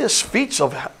greatest feats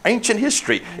of ancient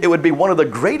history. It would be one of the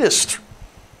greatest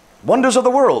wonders of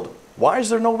the world. Why is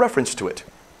there no reference to it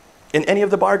in any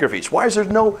of the biographies? Why is there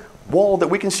no wall that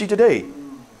we can see today?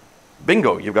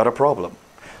 Bingo, you've got a problem.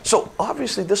 So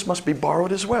obviously this must be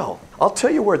borrowed as well. I'll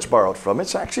tell you where it's borrowed from.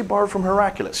 It's actually borrowed from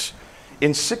Heraclius.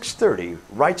 In 630,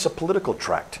 writes a political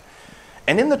tract.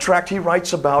 And in the tract he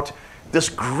writes about this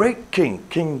great king,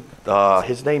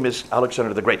 his name is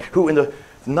Alexander the Great, who in the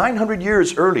 900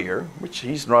 years earlier, which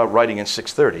he's now writing in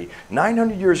 630,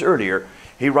 900 years earlier,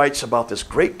 he writes about this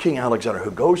great King Alexander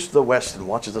who goes to the west and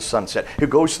watches the sunset, who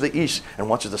goes to the east and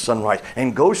watches the sunrise,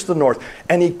 and goes to the north,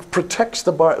 and he protects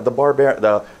the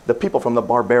people from the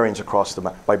barbarians across the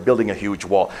map by building a huge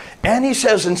wall. And he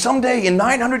says, and someday in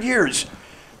 900 years,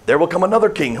 there will come another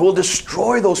king who will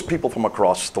destroy those people from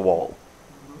across the wall.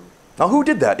 Now who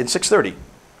did that in 630?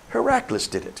 Heraclius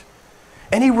did it.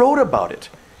 And he wrote about it.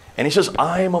 And he says,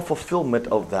 I am a fulfillment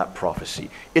of that prophecy.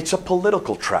 It's a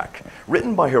political tract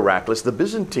written by Heraclius, the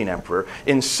Byzantine emperor,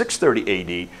 in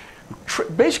 630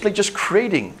 AD, basically just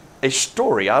creating a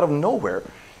story out of nowhere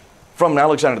from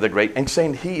Alexander the Great and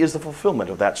saying he is the fulfillment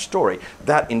of that story.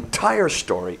 That entire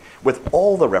story, with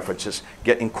all the references,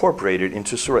 get incorporated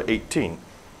into Surah 18.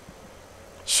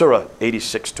 Surah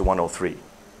 86 to 103.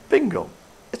 Bingo.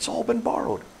 It's all been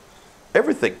borrowed.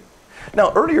 Everything.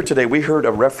 Now, earlier today, we heard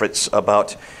a reference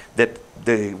about that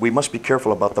we must be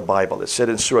careful about the Bible. It said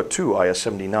in Surah 2, Ayah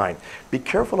 79, be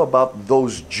careful about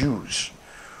those Jews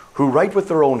who write with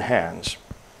their own hands.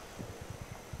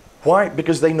 Why?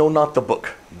 Because they know not the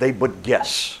book. They but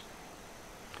guess.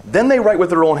 Then they write with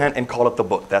their own hand and call it the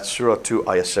book. That's Surah 2,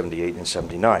 Ayah 78 and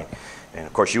 79. And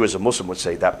of course, you as a Muslim would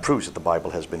say that proves that the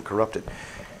Bible has been corrupted.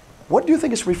 What do you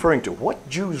think it's referring to? What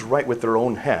Jews write with their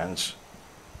own hands?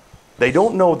 They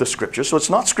don't know the scripture, so it's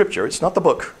not scripture, it's not the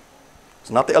book. It's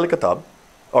not the Al-Kitab,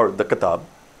 or the Kitab.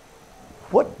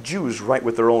 What Jews write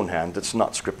with their own hand that's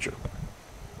not scripture?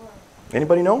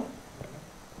 Anybody know?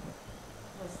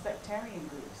 The sectarian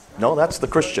groups. Right? No, that's the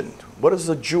Christian. What is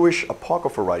the Jewish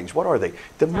apocryphal writings? What are they?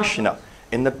 The Mishnah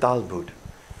in the Talmud.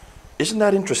 Isn't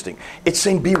that interesting? It's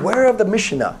saying beware of the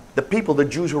Mishnah, the people, the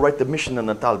Jews who write the Mishnah and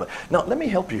the Talmud. Now, let me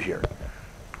help you here.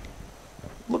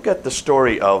 Look at the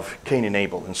story of Cain and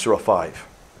Abel in Surah 5.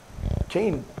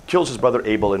 Cain kills his brother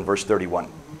Abel in verse 31.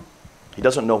 He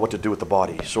doesn't know what to do with the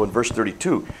body. So in verse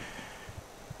 32,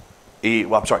 in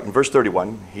verse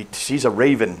 31, he sees a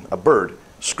raven, a bird,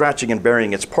 scratching and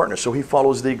burying its partner. So he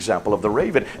follows the example of the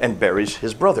raven and buries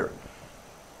his brother.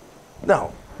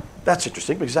 Now, that's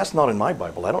interesting because that's not in my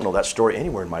Bible. I don't know that story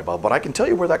anywhere in my Bible, but I can tell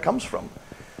you where that comes from.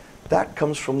 That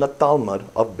comes from the Talmud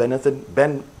of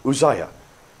Ben Uzziah.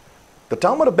 The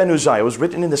Talmud of Ben Uzziah was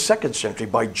written in the 2nd century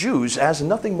by Jews as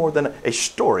nothing more than a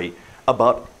story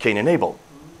about Cain and Abel.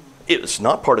 It's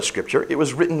not part of Scripture. It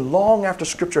was written long after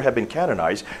Scripture had been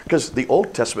canonized, because the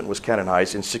Old Testament was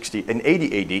canonized in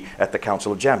 80 AD at the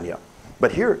Council of Jamnia.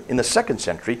 But here in the 2nd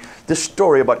century, this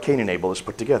story about Cain and Abel is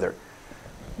put together.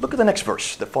 Look at the next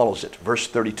verse that follows it, verse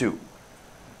 32.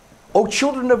 O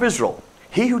children of Israel,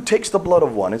 he who takes the blood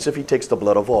of one, it's as if he takes the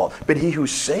blood of all. But he who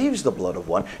saves the blood of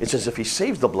one, it's as if he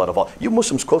saves the blood of all. You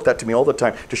Muslims quote that to me all the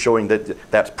time to showing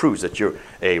that that proves that you're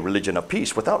a religion of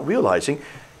peace, without realizing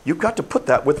you've got to put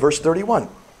that with verse 31.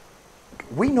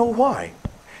 We know why.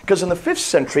 Because in the 5th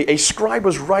century, a scribe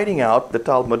was writing out the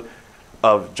Talmud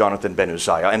of Jonathan ben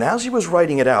Uzziah, and as he was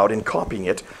writing it out and copying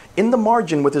it, in the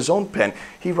margin with his own pen,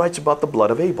 he writes about the blood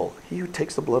of Abel. He who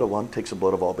takes the blood of one takes the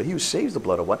blood of all, but he who saves the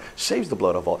blood of one saves the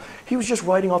blood of all. He was just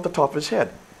writing off the top of his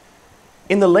head.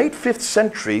 In the late 5th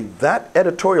century, that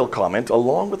editorial comment,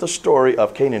 along with the story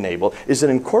of Cain and Abel, is then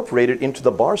incorporated into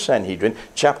the Bar Sanhedrin,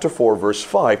 chapter 4, verse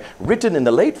 5, written in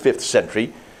the late 5th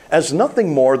century, as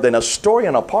nothing more than a story,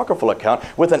 an apocryphal account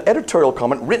with an editorial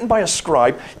comment written by a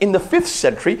scribe in the 5th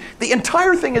century. The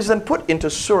entire thing is then put into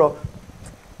Surah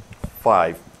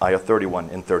 5, Ayah 31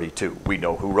 and 32. We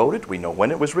know who wrote it. We know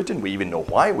when it was written. We even know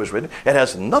why it was written. It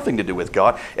has nothing to do with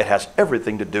God. It has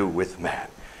everything to do with man.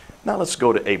 Now let's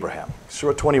go to Abraham.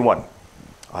 Surah 21,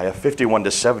 Ayah 51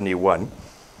 to 71.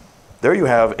 There you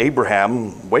have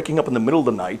Abraham waking up in the middle of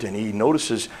the night, and he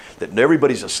notices that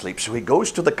everybody's asleep. So he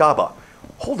goes to the Kaaba.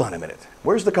 Hold on a minute.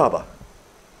 Where's the Kaaba?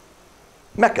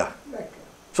 Mecca.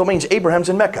 So it means Abraham's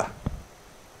in Mecca.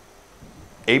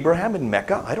 Abraham in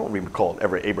Mecca? I don't recall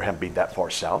ever Abraham being that far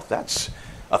south. That's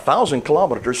 1,000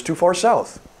 kilometers too far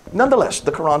south. Nonetheless,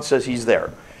 the Quran says he's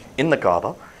there in the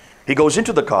Kaaba. He goes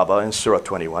into the Kaaba in Surah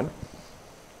 21,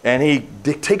 and he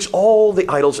takes all the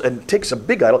idols and takes a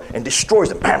big idol and destroys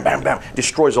them. Bam, bam, bam.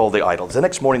 Destroys all the idols. The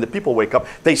next morning, the people wake up.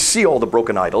 They see all the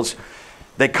broken idols.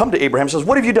 They come to Abraham and says,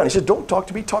 what have you done? He says, don't talk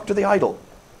to me. Talk to the idol,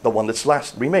 the one that's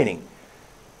last remaining.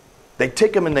 They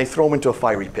take him and they throw him into a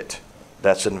fiery pit.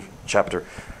 That's in chapter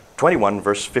 21,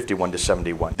 verse 51 to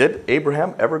 71. Did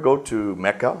Abraham ever go to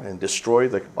Mecca and destroy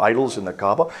the idols in the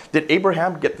Kaaba? Did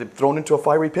Abraham get thrown into a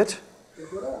fiery pit?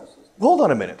 Hold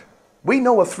on a minute. We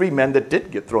know of 3 men that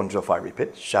did get thrown into a fiery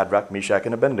pit: Shadrach, Meshach,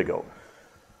 and Abednego.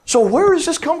 So where does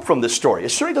this come from, this story? It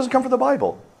certainly doesn't come from the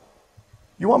Bible.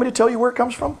 You want me to tell you where it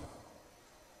comes from?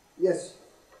 Yes.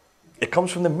 It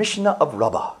comes from the Mishnah of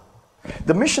Rabbah.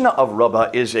 The Mishnah of Rabbah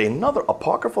is another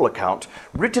apocryphal account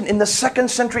written in the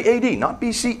 2nd century AD, not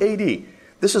BC AD.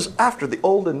 This is after the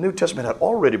Old and New Testament had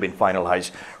already been finalized,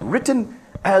 written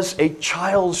as a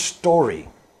child's story,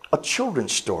 a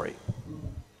children's story,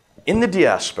 in the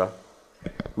diaspora,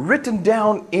 written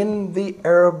down in the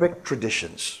Arabic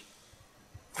traditions.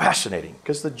 Fascinating,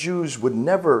 because the Jews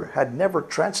had never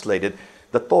translated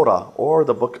the Torah or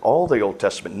the book, all the Old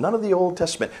Testament. None of the Old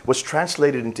Testament was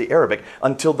translated into Arabic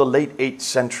until the late 8th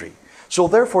century. So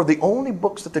therefore, the only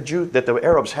books that the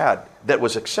Arabs had that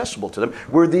was accessible to them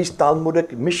were these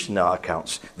Talmudic Mishnah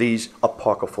accounts, these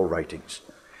apocryphal writings.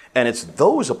 And it's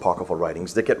those apocryphal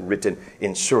writings that get written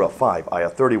in Surah 5, Ayah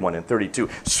 31 and 32,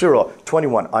 Surah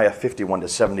 21, Ayah 51 to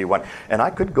 71. And I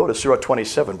could go to Surah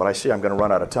 27, but I see I'm going to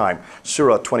run out of time.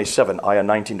 Surah 27, Ayah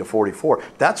 19 to 44.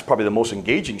 That's probably the most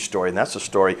engaging story, and that's the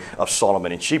story of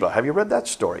Solomon and Sheba. Have you read that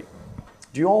story?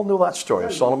 Do you all know that story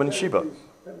of Solomon and Sheba? Do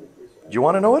you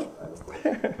want to know it?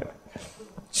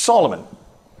 Solomon,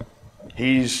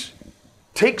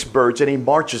 takes birds and he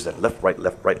marches them left, right,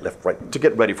 left, right, left, right to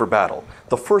get ready for battle.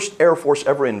 The first Air Force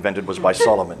ever invented was by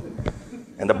Solomon.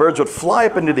 And the birds would fly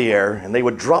up into the air and they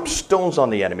would drop stones on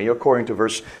the enemy, according to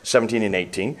verse 17 and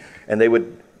 18. And they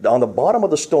would, on the bottom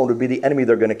of the stone would be the enemy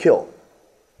they're going to kill.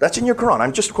 That's in your Quran.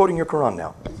 I'm just quoting your Quran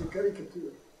now. It's a caricature.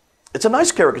 It's a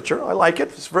nice caricature. I like it.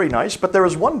 It's very nice. But there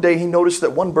was one day he noticed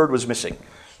that one bird was missing.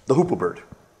 The hoopoe bird.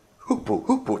 Hoopoe,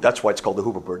 hoopoe. That's why it's called the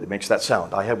hoopoe bird. It makes that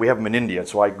sound. We have them in India,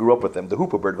 so I grew up with them. The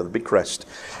hoopoe bird with a big crest.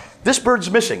 This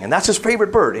bird's missing, and that's his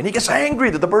favorite bird. And he gets angry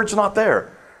that the bird's not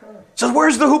there. He says,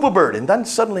 where's the hoopoe bird? And then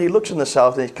suddenly he looks in the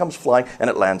south, and it comes flying, and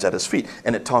it lands at his feet,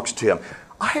 and it talks to him.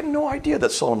 I had no idea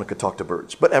that Solomon could talk to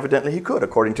birds, but evidently he could,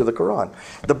 according to the Quran.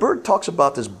 The bird talks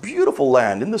about this beautiful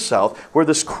land in the south where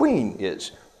this queen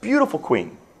is. Beautiful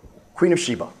queen. Queen of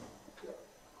Sheba.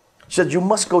 He said, you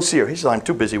must go see her. He said, I'm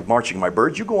too busy marching my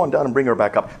birds. You go on down and bring her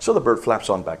back up. So the bird flaps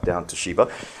on back down to Sheba,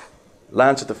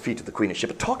 lands at the feet of the Queen of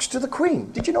Sheba, talks to the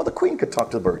queen. Did you know the queen could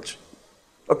talk to the birds?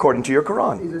 According to your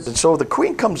Quran. And so the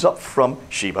queen comes up from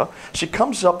Sheba. She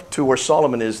comes up to where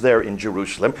Solomon is there in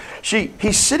Jerusalem.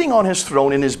 He's sitting on his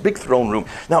throne in his big throne room.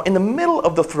 Now, in the middle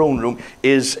of the throne room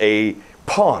is a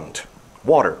pond,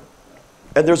 water.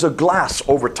 And there's a glass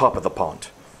over top of the pond.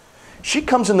 She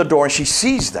comes in the door and she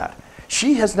sees that.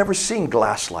 She has never seen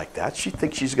glass like that. She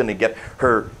thinks she's going to get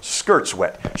her skirts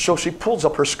wet. So she pulls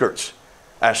up her skirts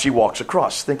as she walks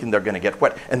across, thinking they're going to get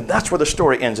wet. And that's where the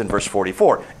story ends in verse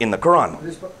 44 in the Quran.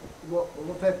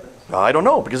 What happens? I don't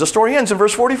know, because the story ends in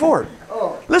verse 44.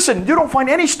 Oh. Listen, you don't find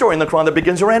any story in the Quran that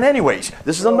begins or ends anyways.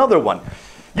 This is another one.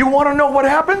 You want to know what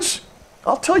happens?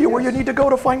 I'll tell you where you need to go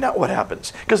to find out what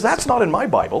happens. Because that's not in my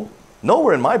Bible.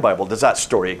 Nowhere in my Bible does that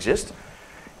story exist.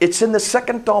 It's in the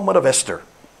 2nd Talmud of Esther.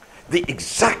 The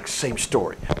exact same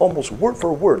story, almost word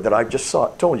for word that I just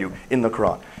told you in the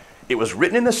Quran. It was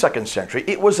written in the 2nd century.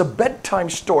 It was a bedtime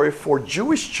story for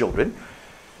Jewish children.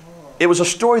 It was a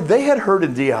story they had heard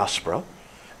in diaspora,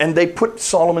 and they put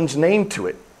Solomon's name to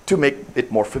it to make it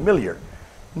more familiar.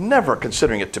 Never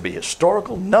considering it to be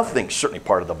historical, nothing certainly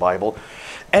part of the Bible.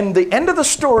 And the end of the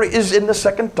story is in the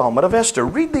 2nd Talmud of Esther.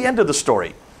 Read the end of the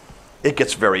story. It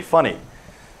gets very funny.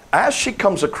 As she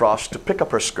comes across to pick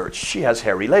up her skirts, she has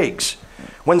hairy legs.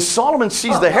 When Solomon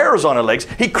sees the hairs on her legs,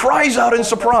 he cries out in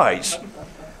surprise.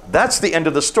 That's the end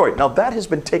of the story. Now that has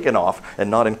been taken off and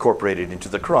not incorporated into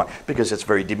the Quran because it's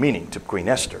very demeaning to Queen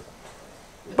Esther.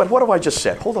 But what have I just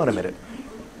said? Hold on a minute.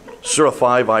 Surah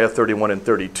 5, Ayah 31 and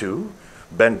 32,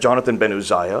 Jonathan ben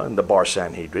Uzziah and the Bar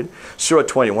Sanhedrin. Surah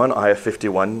 21, Ayah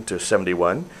 51 to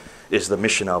 71 is the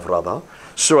Mishnah of Rabbah.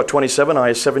 Surah 27,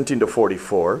 Ayah 17 to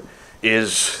 44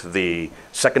 is the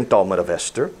 2nd Talmud of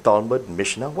Esther. Talmud,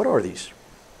 Mishnah, what are these?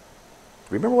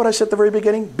 Remember what I said at the very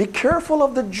beginning? Be careful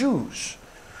of the Jews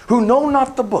who know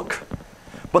not the book,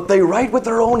 but they write with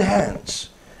their own hands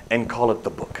and call it the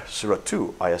book. Surah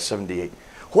 2, Ayah 78.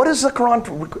 What is the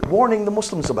Quran warning the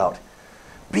Muslims about?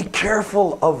 Be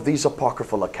careful of these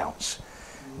apocryphal accounts.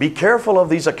 Be careful of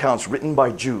these accounts written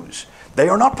by Jews. They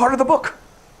are not part of the book.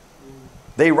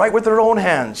 They write with their own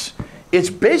hands. It's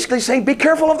basically saying, be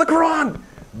careful of the Quran.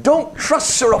 Don't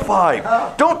trust Surah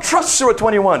 5. Don't trust Surah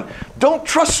 21. Don't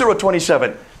trust Surah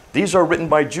 27. These are written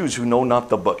by Jews who know not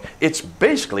the book. It's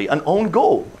basically an own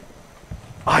goal.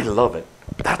 I love it.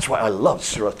 That's why I love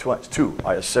Surah 2,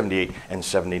 ayahs 78 and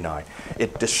 79.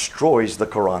 It destroys the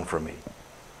Quran for me.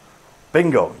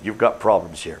 Bingo, you've got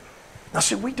problems here. Now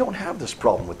see, we don't have this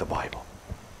problem with the Bible.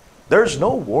 There's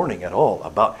no warning at all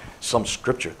about some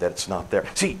scripture that it's not there.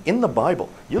 See, in the Bible,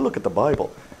 you look at the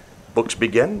Bible, books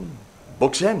begin,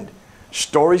 books end.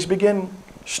 Stories begin,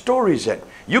 stories end.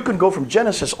 You can go from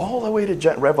Genesis all the way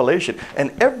to Revelation,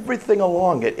 and everything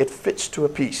along it, it fits to a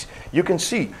piece. You can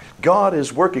see God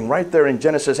is working right there in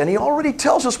Genesis, and he already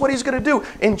tells us what he's going to do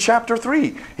in chapter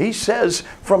 3. He says,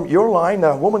 from your line,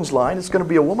 a woman's line, it's going to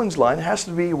be a woman's line. It has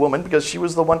to be a woman because she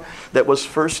was the one that was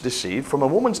first deceived. From a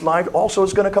woman's line also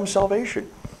is going to come salvation.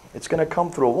 It's going to come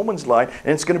through a woman's line,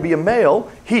 and it's going to be a male,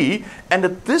 he, and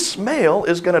that this male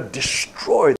is going to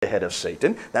destroy the head of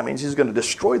Satan. That means he's going to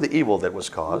destroy the evil that was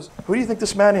caused. Who do you think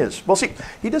this man is? Well, see,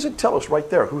 he doesn't tell us right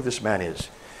there who this man is.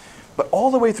 But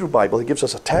all the way through Bible, he gives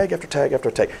us a tag after tag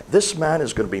after tag. This man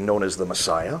is going to be known as the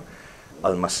Messiah,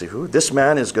 Al-Masihu. This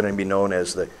man is going to be known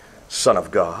as the Son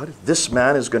of God. This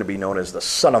man is going to be known as the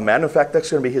Son of Man. In fact,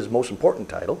 that's going to be his most important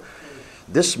title.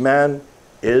 This man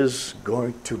is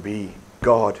going to be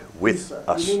God with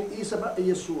us. You mean Isa,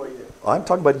 Yeshua here? I'm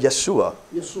talking about Yeshua.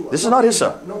 Yeshua. This is not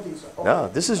Isa. Not Isa. Okay. No,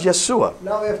 this is Yeshua.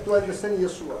 Now we have to understand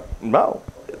Yeshua. No.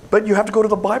 But you have to go to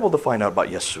the Bible to find out about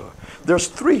Yeshua. There's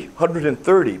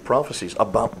 330 prophecies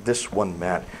about this one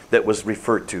man that was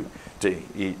referred to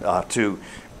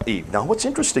Eve. Now what's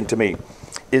interesting to me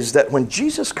is that when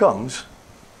Jesus comes,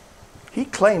 he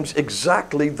claims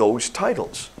exactly those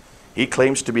titles. He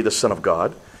claims to be the Son of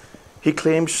God. He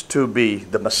claims to be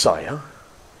the Messiah.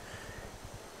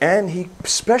 And he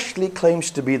especially claims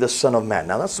to be the Son of Man.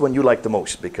 Now that's the one you like the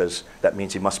most because that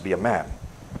means he must be a man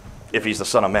if he's the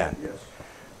Son of Man. Yes.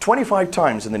 25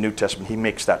 times in the New Testament he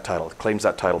makes that title, claims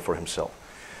that title for himself.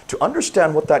 To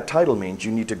understand what that title means,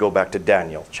 you need to go back to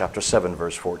Daniel chapter 7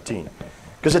 verse 14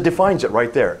 because it defines it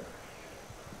right there.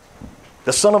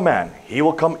 The Son of Man, he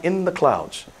will come in the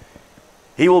clouds.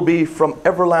 He will be from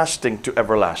everlasting to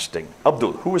everlasting.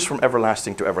 Abdul, who is from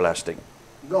everlasting to everlasting?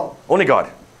 God. Only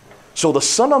God. So the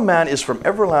Son of Man is from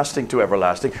everlasting to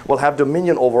everlasting, will have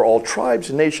dominion over all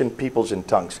tribes, nations, peoples, and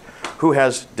tongues. Who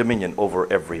has dominion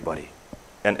over everybody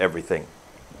and everything?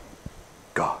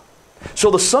 God. So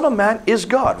the Son of Man is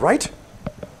God, right?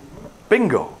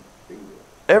 Bingo.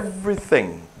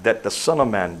 Everything that the Son of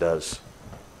Man does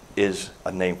is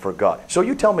a name for God. So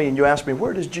you tell me and you ask me,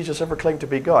 where does Jesus ever claim to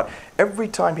be God? Every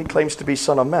time he claims to be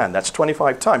Son of Man, that's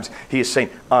 25 times, he is saying,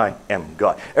 I am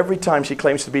God. Every time he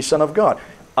claims to be Son of God,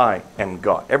 I am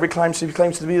God. Every time he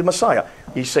claims to be the Messiah,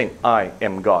 he's saying, I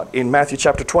am God. In Matthew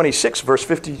chapter 26, verse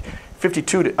 62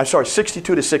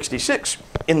 to 66,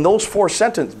 in those four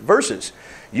verses,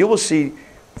 you will see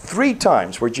 3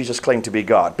 times where Jesus claimed to be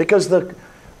God. Because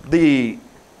the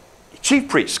chief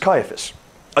priest, Caiaphas,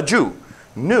 a Jew,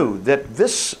 knew that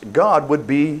this God would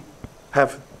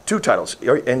have 2 titles.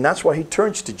 And that's why he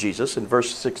turns to Jesus in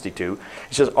verse 62.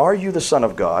 He says, are you the Son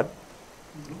of God?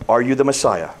 Are you the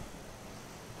Messiah?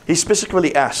 He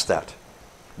specifically asked that,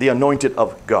 the anointed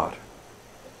of God.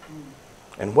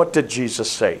 And what did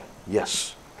Jesus say?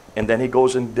 Yes. And then he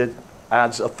goes and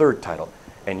adds a 3rd title.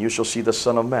 And you shall see the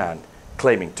Son of Man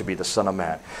claiming to be the Son of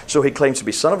Man. So he claims to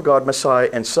be Son of God, Messiah,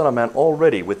 and Son of Man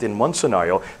already within one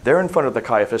scenario. There in front of the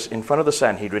Caiaphas, in front of the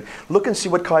Sanhedrin. Look and see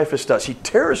what Caiaphas does. He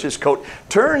tears his coat,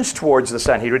 turns towards the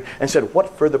Sanhedrin, and said,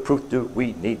 what further proof do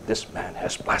we need? This man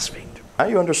has blasphemed. Now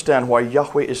you understand why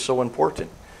Yahweh is so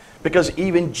important. Because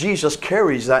even Jesus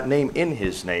carries that name in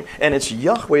his name. And it's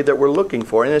Yahweh that we're looking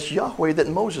for. And it's Yahweh that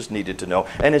Moses needed to know.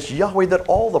 And it's Yahweh that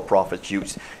all the prophets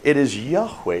used. It is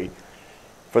Yahweh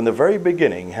from the very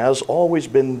beginning has always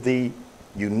been the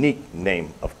unique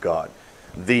name of God.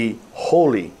 The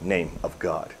holy name of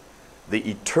God. The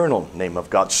eternal name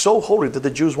of God. So holy that the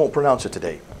Jews won't pronounce it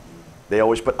today. They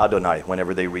always put Adonai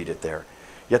whenever they read it there.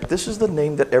 Yet this is the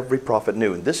name that every prophet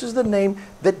knew. And this is the name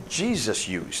that Jesus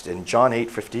used in John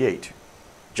 8:58.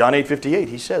 John 8:58,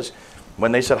 he says,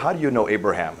 when they said, how do you know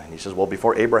Abraham? And he says, well,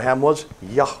 before Abraham was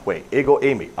Yahweh, Ego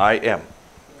Emi, I am.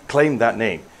 Claimed that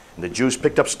name. And the Jews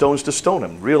picked up stones to stone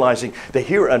him, realizing that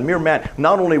here a mere man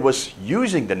not only was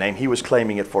using the name, he was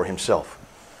claiming it for himself.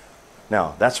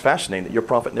 Now, that's fascinating that your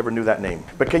prophet never knew that name.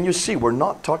 But can you see, we're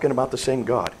not talking about the same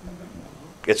God.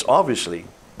 It's obviously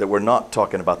that we're not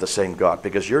talking about the same God,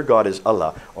 because your God is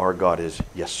Allah, our God is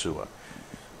Yeshua.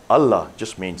 Allah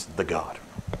just means the God.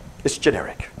 It's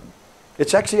generic.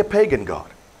 It's actually a pagan God.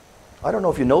 I don't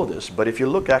know if you know this, but if you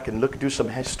look back and do some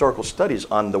historical studies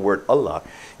on the word Allah,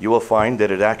 you will find that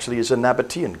it actually is a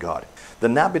Nabatean God. The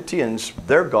Nabateans,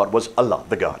 their God was Allah,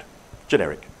 the God.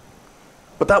 Generic.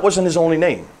 But that wasn't his only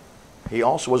name. He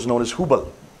also was known as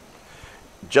Hubal.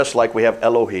 Just like we have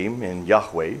Elohim and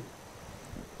Yahweh,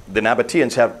 the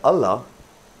Nabateans have Allah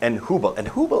and Hubal. And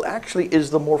Hubal actually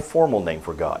is the more formal name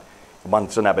for God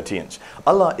amongst the Nabateans.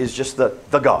 Allah is just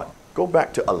the God. Go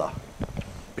back to Allah.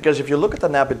 Because if you look at the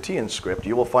Nabatean script,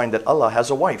 you will find that Allah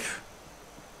has a wife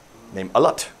named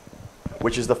Alat,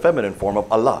 which is the feminine form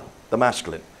of Allah, the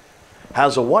masculine.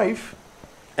 Has a wife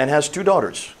and has two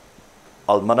daughters,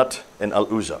 Al-Manat and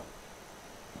Al-Uzza.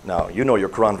 Now, you know your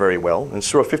Quran very well. In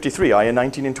Surah 53, ayah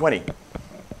 19 and 20.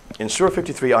 In Surah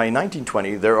 53, ayah 19 and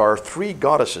 20, there are three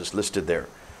goddesses listed there.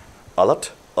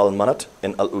 Alat, Al-Manat,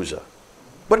 and Al-Uzza.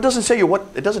 But it doesn't tell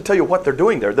you what they're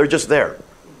doing there. They're just there.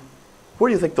 Where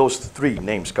do you think those three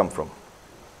names come from?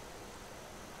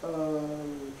 From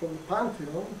the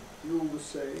Pantheon, you would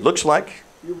say. Looks like.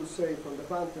 You would say from the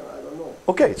Pantheon, I don't know.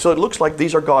 Okay, so it looks like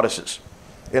these are goddesses.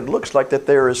 It looks like that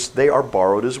they are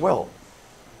borrowed as well.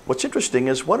 What's interesting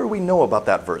is, what do we know about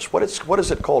that verse? What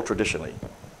is it called traditionally?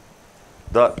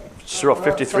 The Surah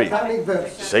 53. Satanic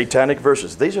verses. Satanic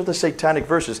verses. These are the satanic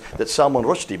verses that Salman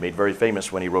Rushdie made very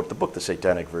famous when he wrote the book, The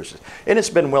Satanic Verses. And it's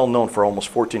been well known for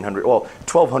almost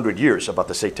 1,200 years about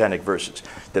the satanic verses,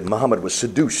 that Muhammad was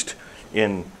seduced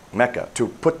in Mecca to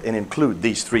put and include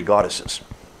these three goddesses.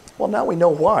 Well, now we know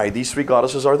why these three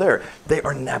goddesses are there. They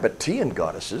are Nabatean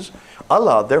goddesses.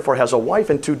 Allah, therefore, has a wife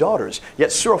and two daughters.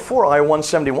 Yet Surah 4, ayah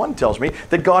 171 tells me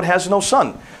that God has no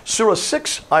son. Surah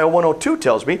 6, ayah 102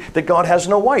 tells me that God has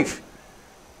no wife.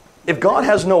 If God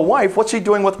has no wife, what's he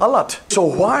doing with Allah? So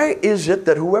why is it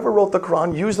that whoever wrote the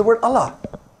Quran used the word Allah?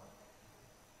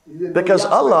 Because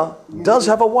Allah does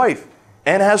have a wife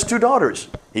and has two daughters.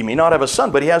 He may not have a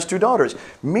son, but he has two daughters.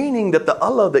 Meaning that the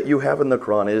Allah that you have in the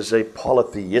Quran is a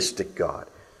polytheistic God.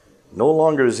 No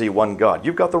longer is he one God.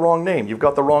 You've got the wrong name. You've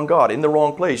got the wrong God in the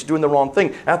wrong place, doing the wrong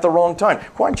thing at the wrong time.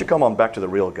 Why don't you come on back to the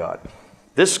real God?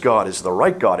 This God is the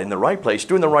right God in the right place,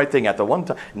 doing the right thing at the one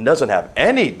time. He doesn't have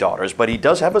any daughters, but he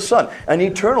does have a son. An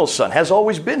eternal son, has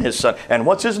always been his son. And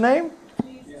what's his name?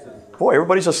 Boy,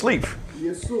 everybody's asleep.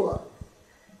 Yeshua.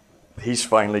 He's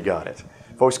finally got it.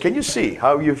 Folks, can you see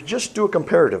how you just do a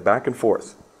comparative back and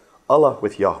forth? Allah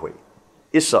with Yahweh,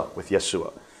 Isa with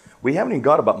Yeshua. We haven't even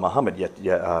got about Muhammad yet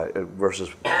versus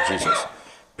Jesus.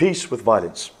 Peace with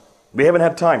violence. We haven't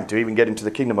had time to even get into the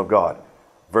kingdom of God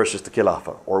versus the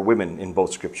Khilafa, or women in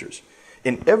both scriptures.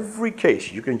 In every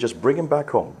case, you can just bring him back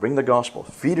home, bring the gospel,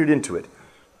 feed it into it.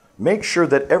 Make sure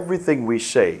that everything we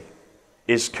say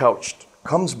is couched,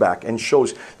 comes back and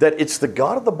shows that it's the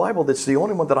God of the Bible that's the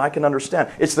only one that I can understand.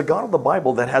 It's the God of the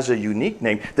Bible that has a unique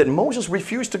name, that Moses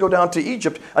refused to go down to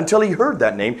Egypt until he heard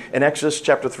that name in Exodus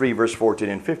chapter 3, verse 14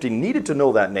 and 15. Needed to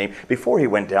know that name before he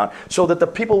went down so that the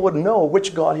people would know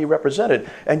which God he represented.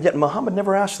 And yet Muhammad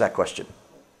never asked that question.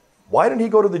 Why didn't he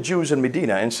go to the Jews in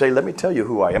Medina and say, let me tell you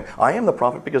who I am. I am the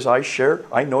prophet because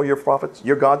I know your prophet,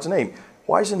 your God's name.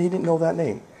 Why isn't he didn't know that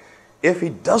name? If he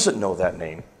doesn't know that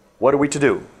name, what are we to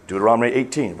do? Deuteronomy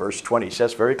 18, verse 20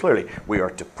 says very clearly, we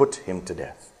are to put him to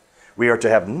death. We are to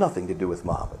have nothing to do with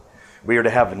Muhammad. We are to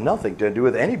have nothing to do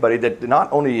with anybody that not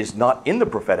only is not in the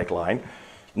prophetic line,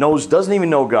 doesn't even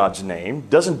know God's name,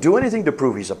 doesn't do anything to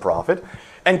prove he's a prophet,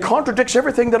 and contradicts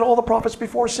everything that all the prophets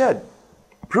before said.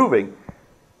 Proving,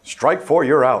 strike four,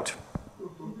 you're out.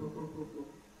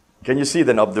 Can you see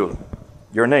then, Abdul?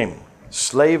 Your name,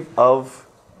 slave of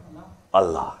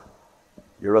Allah.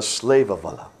 You're a slave of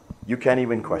Allah. You can't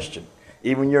even question.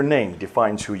 Even your name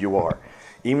defines who you are.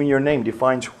 Even your name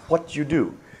defines what you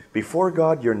do. Before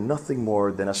God, you're nothing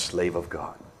more than a slave of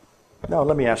God. Now,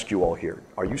 let me ask you all here.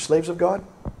 Are you slaves of God?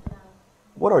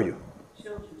 What are you?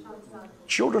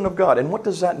 Children of God. And what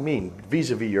does that mean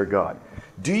vis-a-vis your God?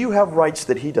 Do you have rights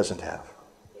that he doesn't have?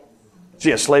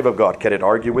 See, a slave of God, can it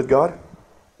argue with God?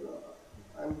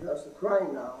 I'm just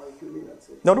crying now.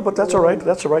 No, but that's all right.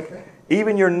 That's all right.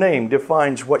 Even your name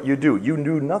defines what you do. You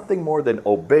do nothing more than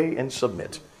obey and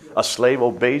submit. A slave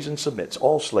obeys and submits.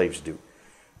 All slaves do.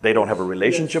 They don't have a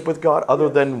relationship with God other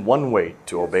than one way,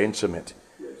 to obey and submit.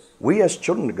 We as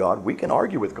children of God, we can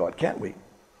argue with God, can't we?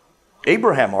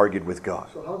 Abraham argued with God.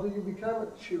 So how do you become a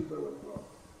children of God?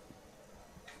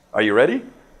 Are you ready?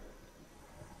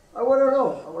 I want to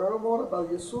know. I want to know more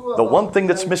about Yeshua. The one thing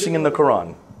that's missing in the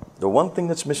Quran. The one thing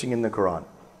that's missing in the Quran.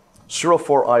 Surah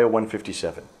 4, ayah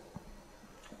 157.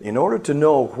 In order to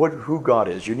know who God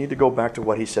is, you need to go back to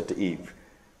what he said to Eve.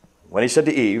 When he said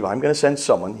to Eve, I'm going to send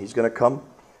someone, he's going to come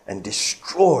and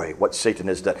destroy what Satan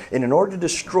has done. And in order to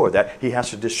destroy that, he has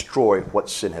to destroy what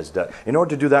sin has done. In order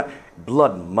to do that,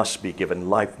 blood must be given,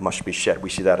 life must be shed. We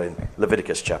see that in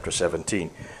Leviticus chapter 17.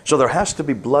 So there has to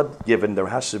be blood given, there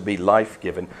has to be life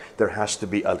given, there has to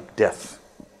be a death.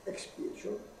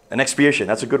 Expiation. An expiation,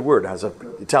 that's a good word, as an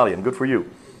Italian, good for you.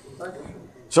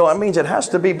 So it means it has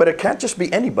to be, but it can't just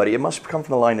be anybody. It must come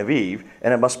from the line of Eve,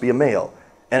 and it must be a male.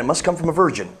 And it must come from a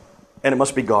virgin, and it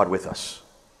must be God with us.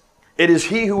 It is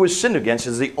he who is sinned against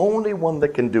is the only one that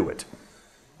can do it.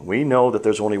 We know that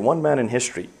there's only one man in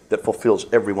history that fulfills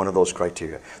every one of those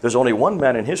criteria. There's only one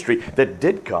man in history that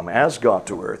did come as God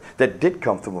to earth, that did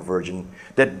come from a virgin,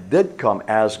 that did come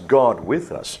as God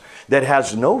with us, that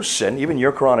has no sin. Even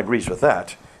your Qur'an agrees with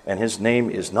that. And his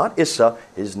name is not Isa,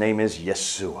 his name is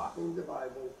Yeshua. In the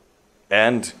Bible.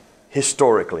 And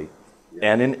historically,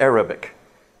 and in Arabic,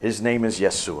 his name is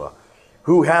Yeshua,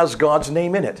 who has God's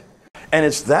name in it. And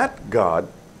it's that God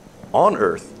on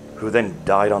earth who then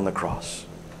died on the cross.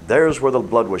 There's where the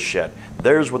blood was shed.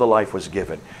 There's where the life was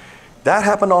given. That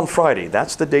happened on Friday.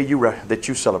 That's the day that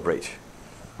you celebrate.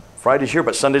 Friday's here,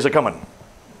 but Sundays are coming.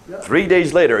 3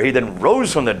 days later, he then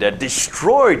rose from the dead,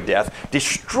 destroyed death,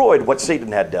 destroyed what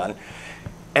Satan had done,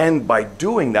 and by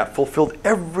doing that, fulfilled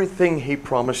everything he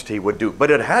promised he would do.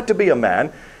 But it had to be a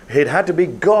man. It had to be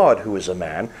God who is a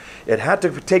man. It had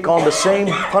to take on the same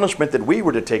punishment that we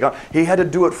were to take on. He had to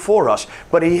do it for us.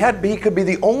 But he could be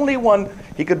the only one.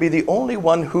 He could be the only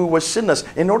one who was sinless.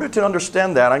 In order to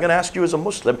understand that, I'm going to ask you as a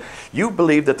Muslim, you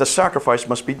believe that the sacrifice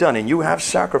must be done. And you have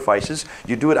sacrifices.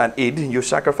 You do it on Eid, and you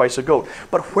sacrifice a goat.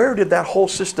 But where did that whole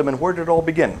system and where did it all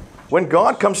begin? When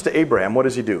God comes to Abraham, what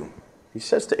does he do? He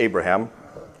says to Abraham,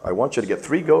 I want you to get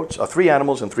 3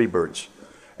 animals and 3 birds.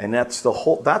 And that's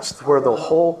where the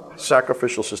whole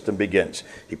sacrificial system begins.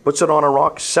 He puts it on a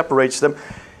rock, separates them,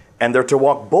 and they're to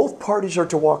walk, both parties are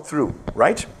to walk through,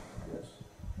 right? Yes.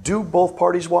 Do both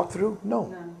parties walk through?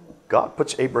 No. God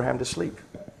puts Abraham to sleep.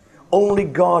 Only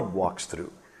God walks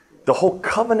through. The whole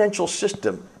covenantal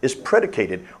system is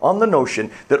predicated on the notion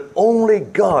that only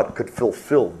God could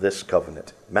fulfill this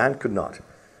covenant. Man could not.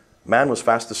 Man was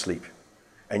fast asleep.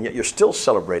 And yet you're still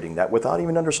celebrating that without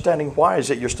even understanding why is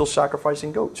it you're still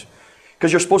sacrificing goats.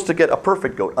 Because you're supposed to get a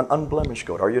perfect goat, an unblemished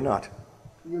goat, are you not?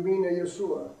 You mean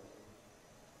Yeshua?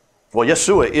 Well,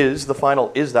 Yeshua is that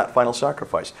final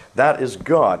sacrifice. That is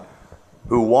God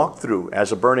who walked through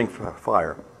as a burning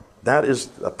fire. That is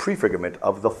a prefigurement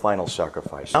of the final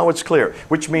sacrifice. Now it's clear,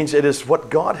 which means it is what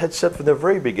God had said from the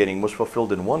very beginning was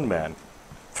fulfilled in one man.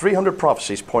 300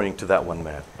 prophecies pointing to that one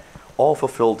man. All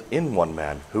fulfilled in one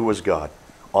man, who was God.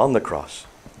 On the cross,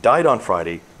 died on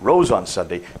Friday, rose on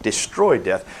Sunday, destroyed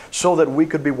death, so that we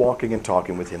could be walking and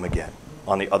talking with him again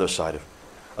on the other side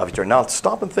of eternity. Now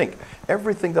stop and think.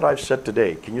 Everything that I've said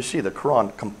today, can you see the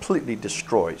Quran completely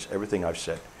destroys everything I've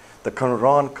said? The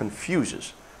Quran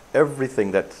confuses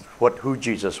everything who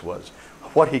Jesus was,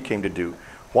 what he came to do,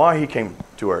 why he came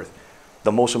to earth.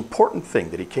 The most important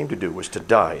thing that he came to do was to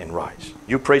die and rise.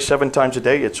 You pray 7 times a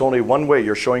day. It's only one way.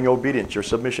 You're showing your obedience, your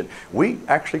submission. We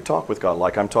actually talk with God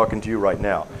like I'm talking to you right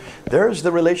now. There's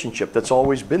the relationship that's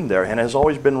always been there and has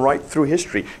always been right through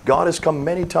history. God has come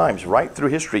many times right through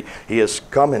history. He has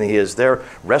come and he is there,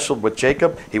 wrestled with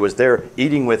Jacob. He was there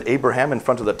eating with Abraham in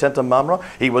front of the tent of Mamre.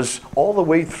 He was all the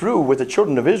way through with the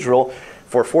children of Israel.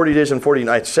 For 40 days and 40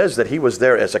 nights says that he was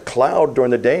there as a cloud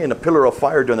during the day and a pillar of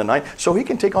fire during the night. So he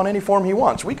can take on any form he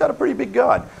wants. We got a pretty big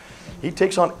God. He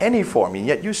takes on any form. And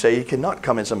yet you say he cannot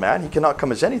come as a man. He cannot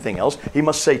come as anything else. He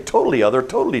must say totally other,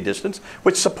 totally distant,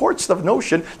 which supports the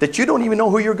notion that you don't even know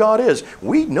who your God is.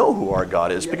 We know who our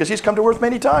God is because he's come to earth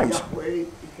many times.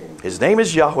 His name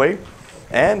is Yahweh.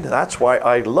 And that's why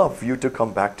I love you to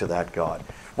come back to that God.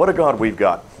 What a God we've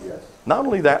got. Not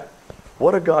only that,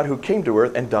 what a God who came to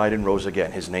earth and died and rose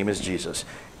again. His name is Jesus.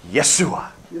 Yeshua.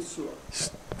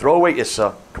 Throw away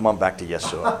Issa, come on back to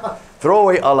Yeshua. Throw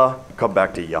away Allah, come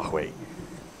back to Yahweh.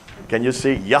 Can you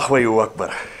see? Yahweh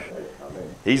Akbar.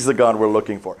 He's the God we're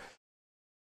looking for.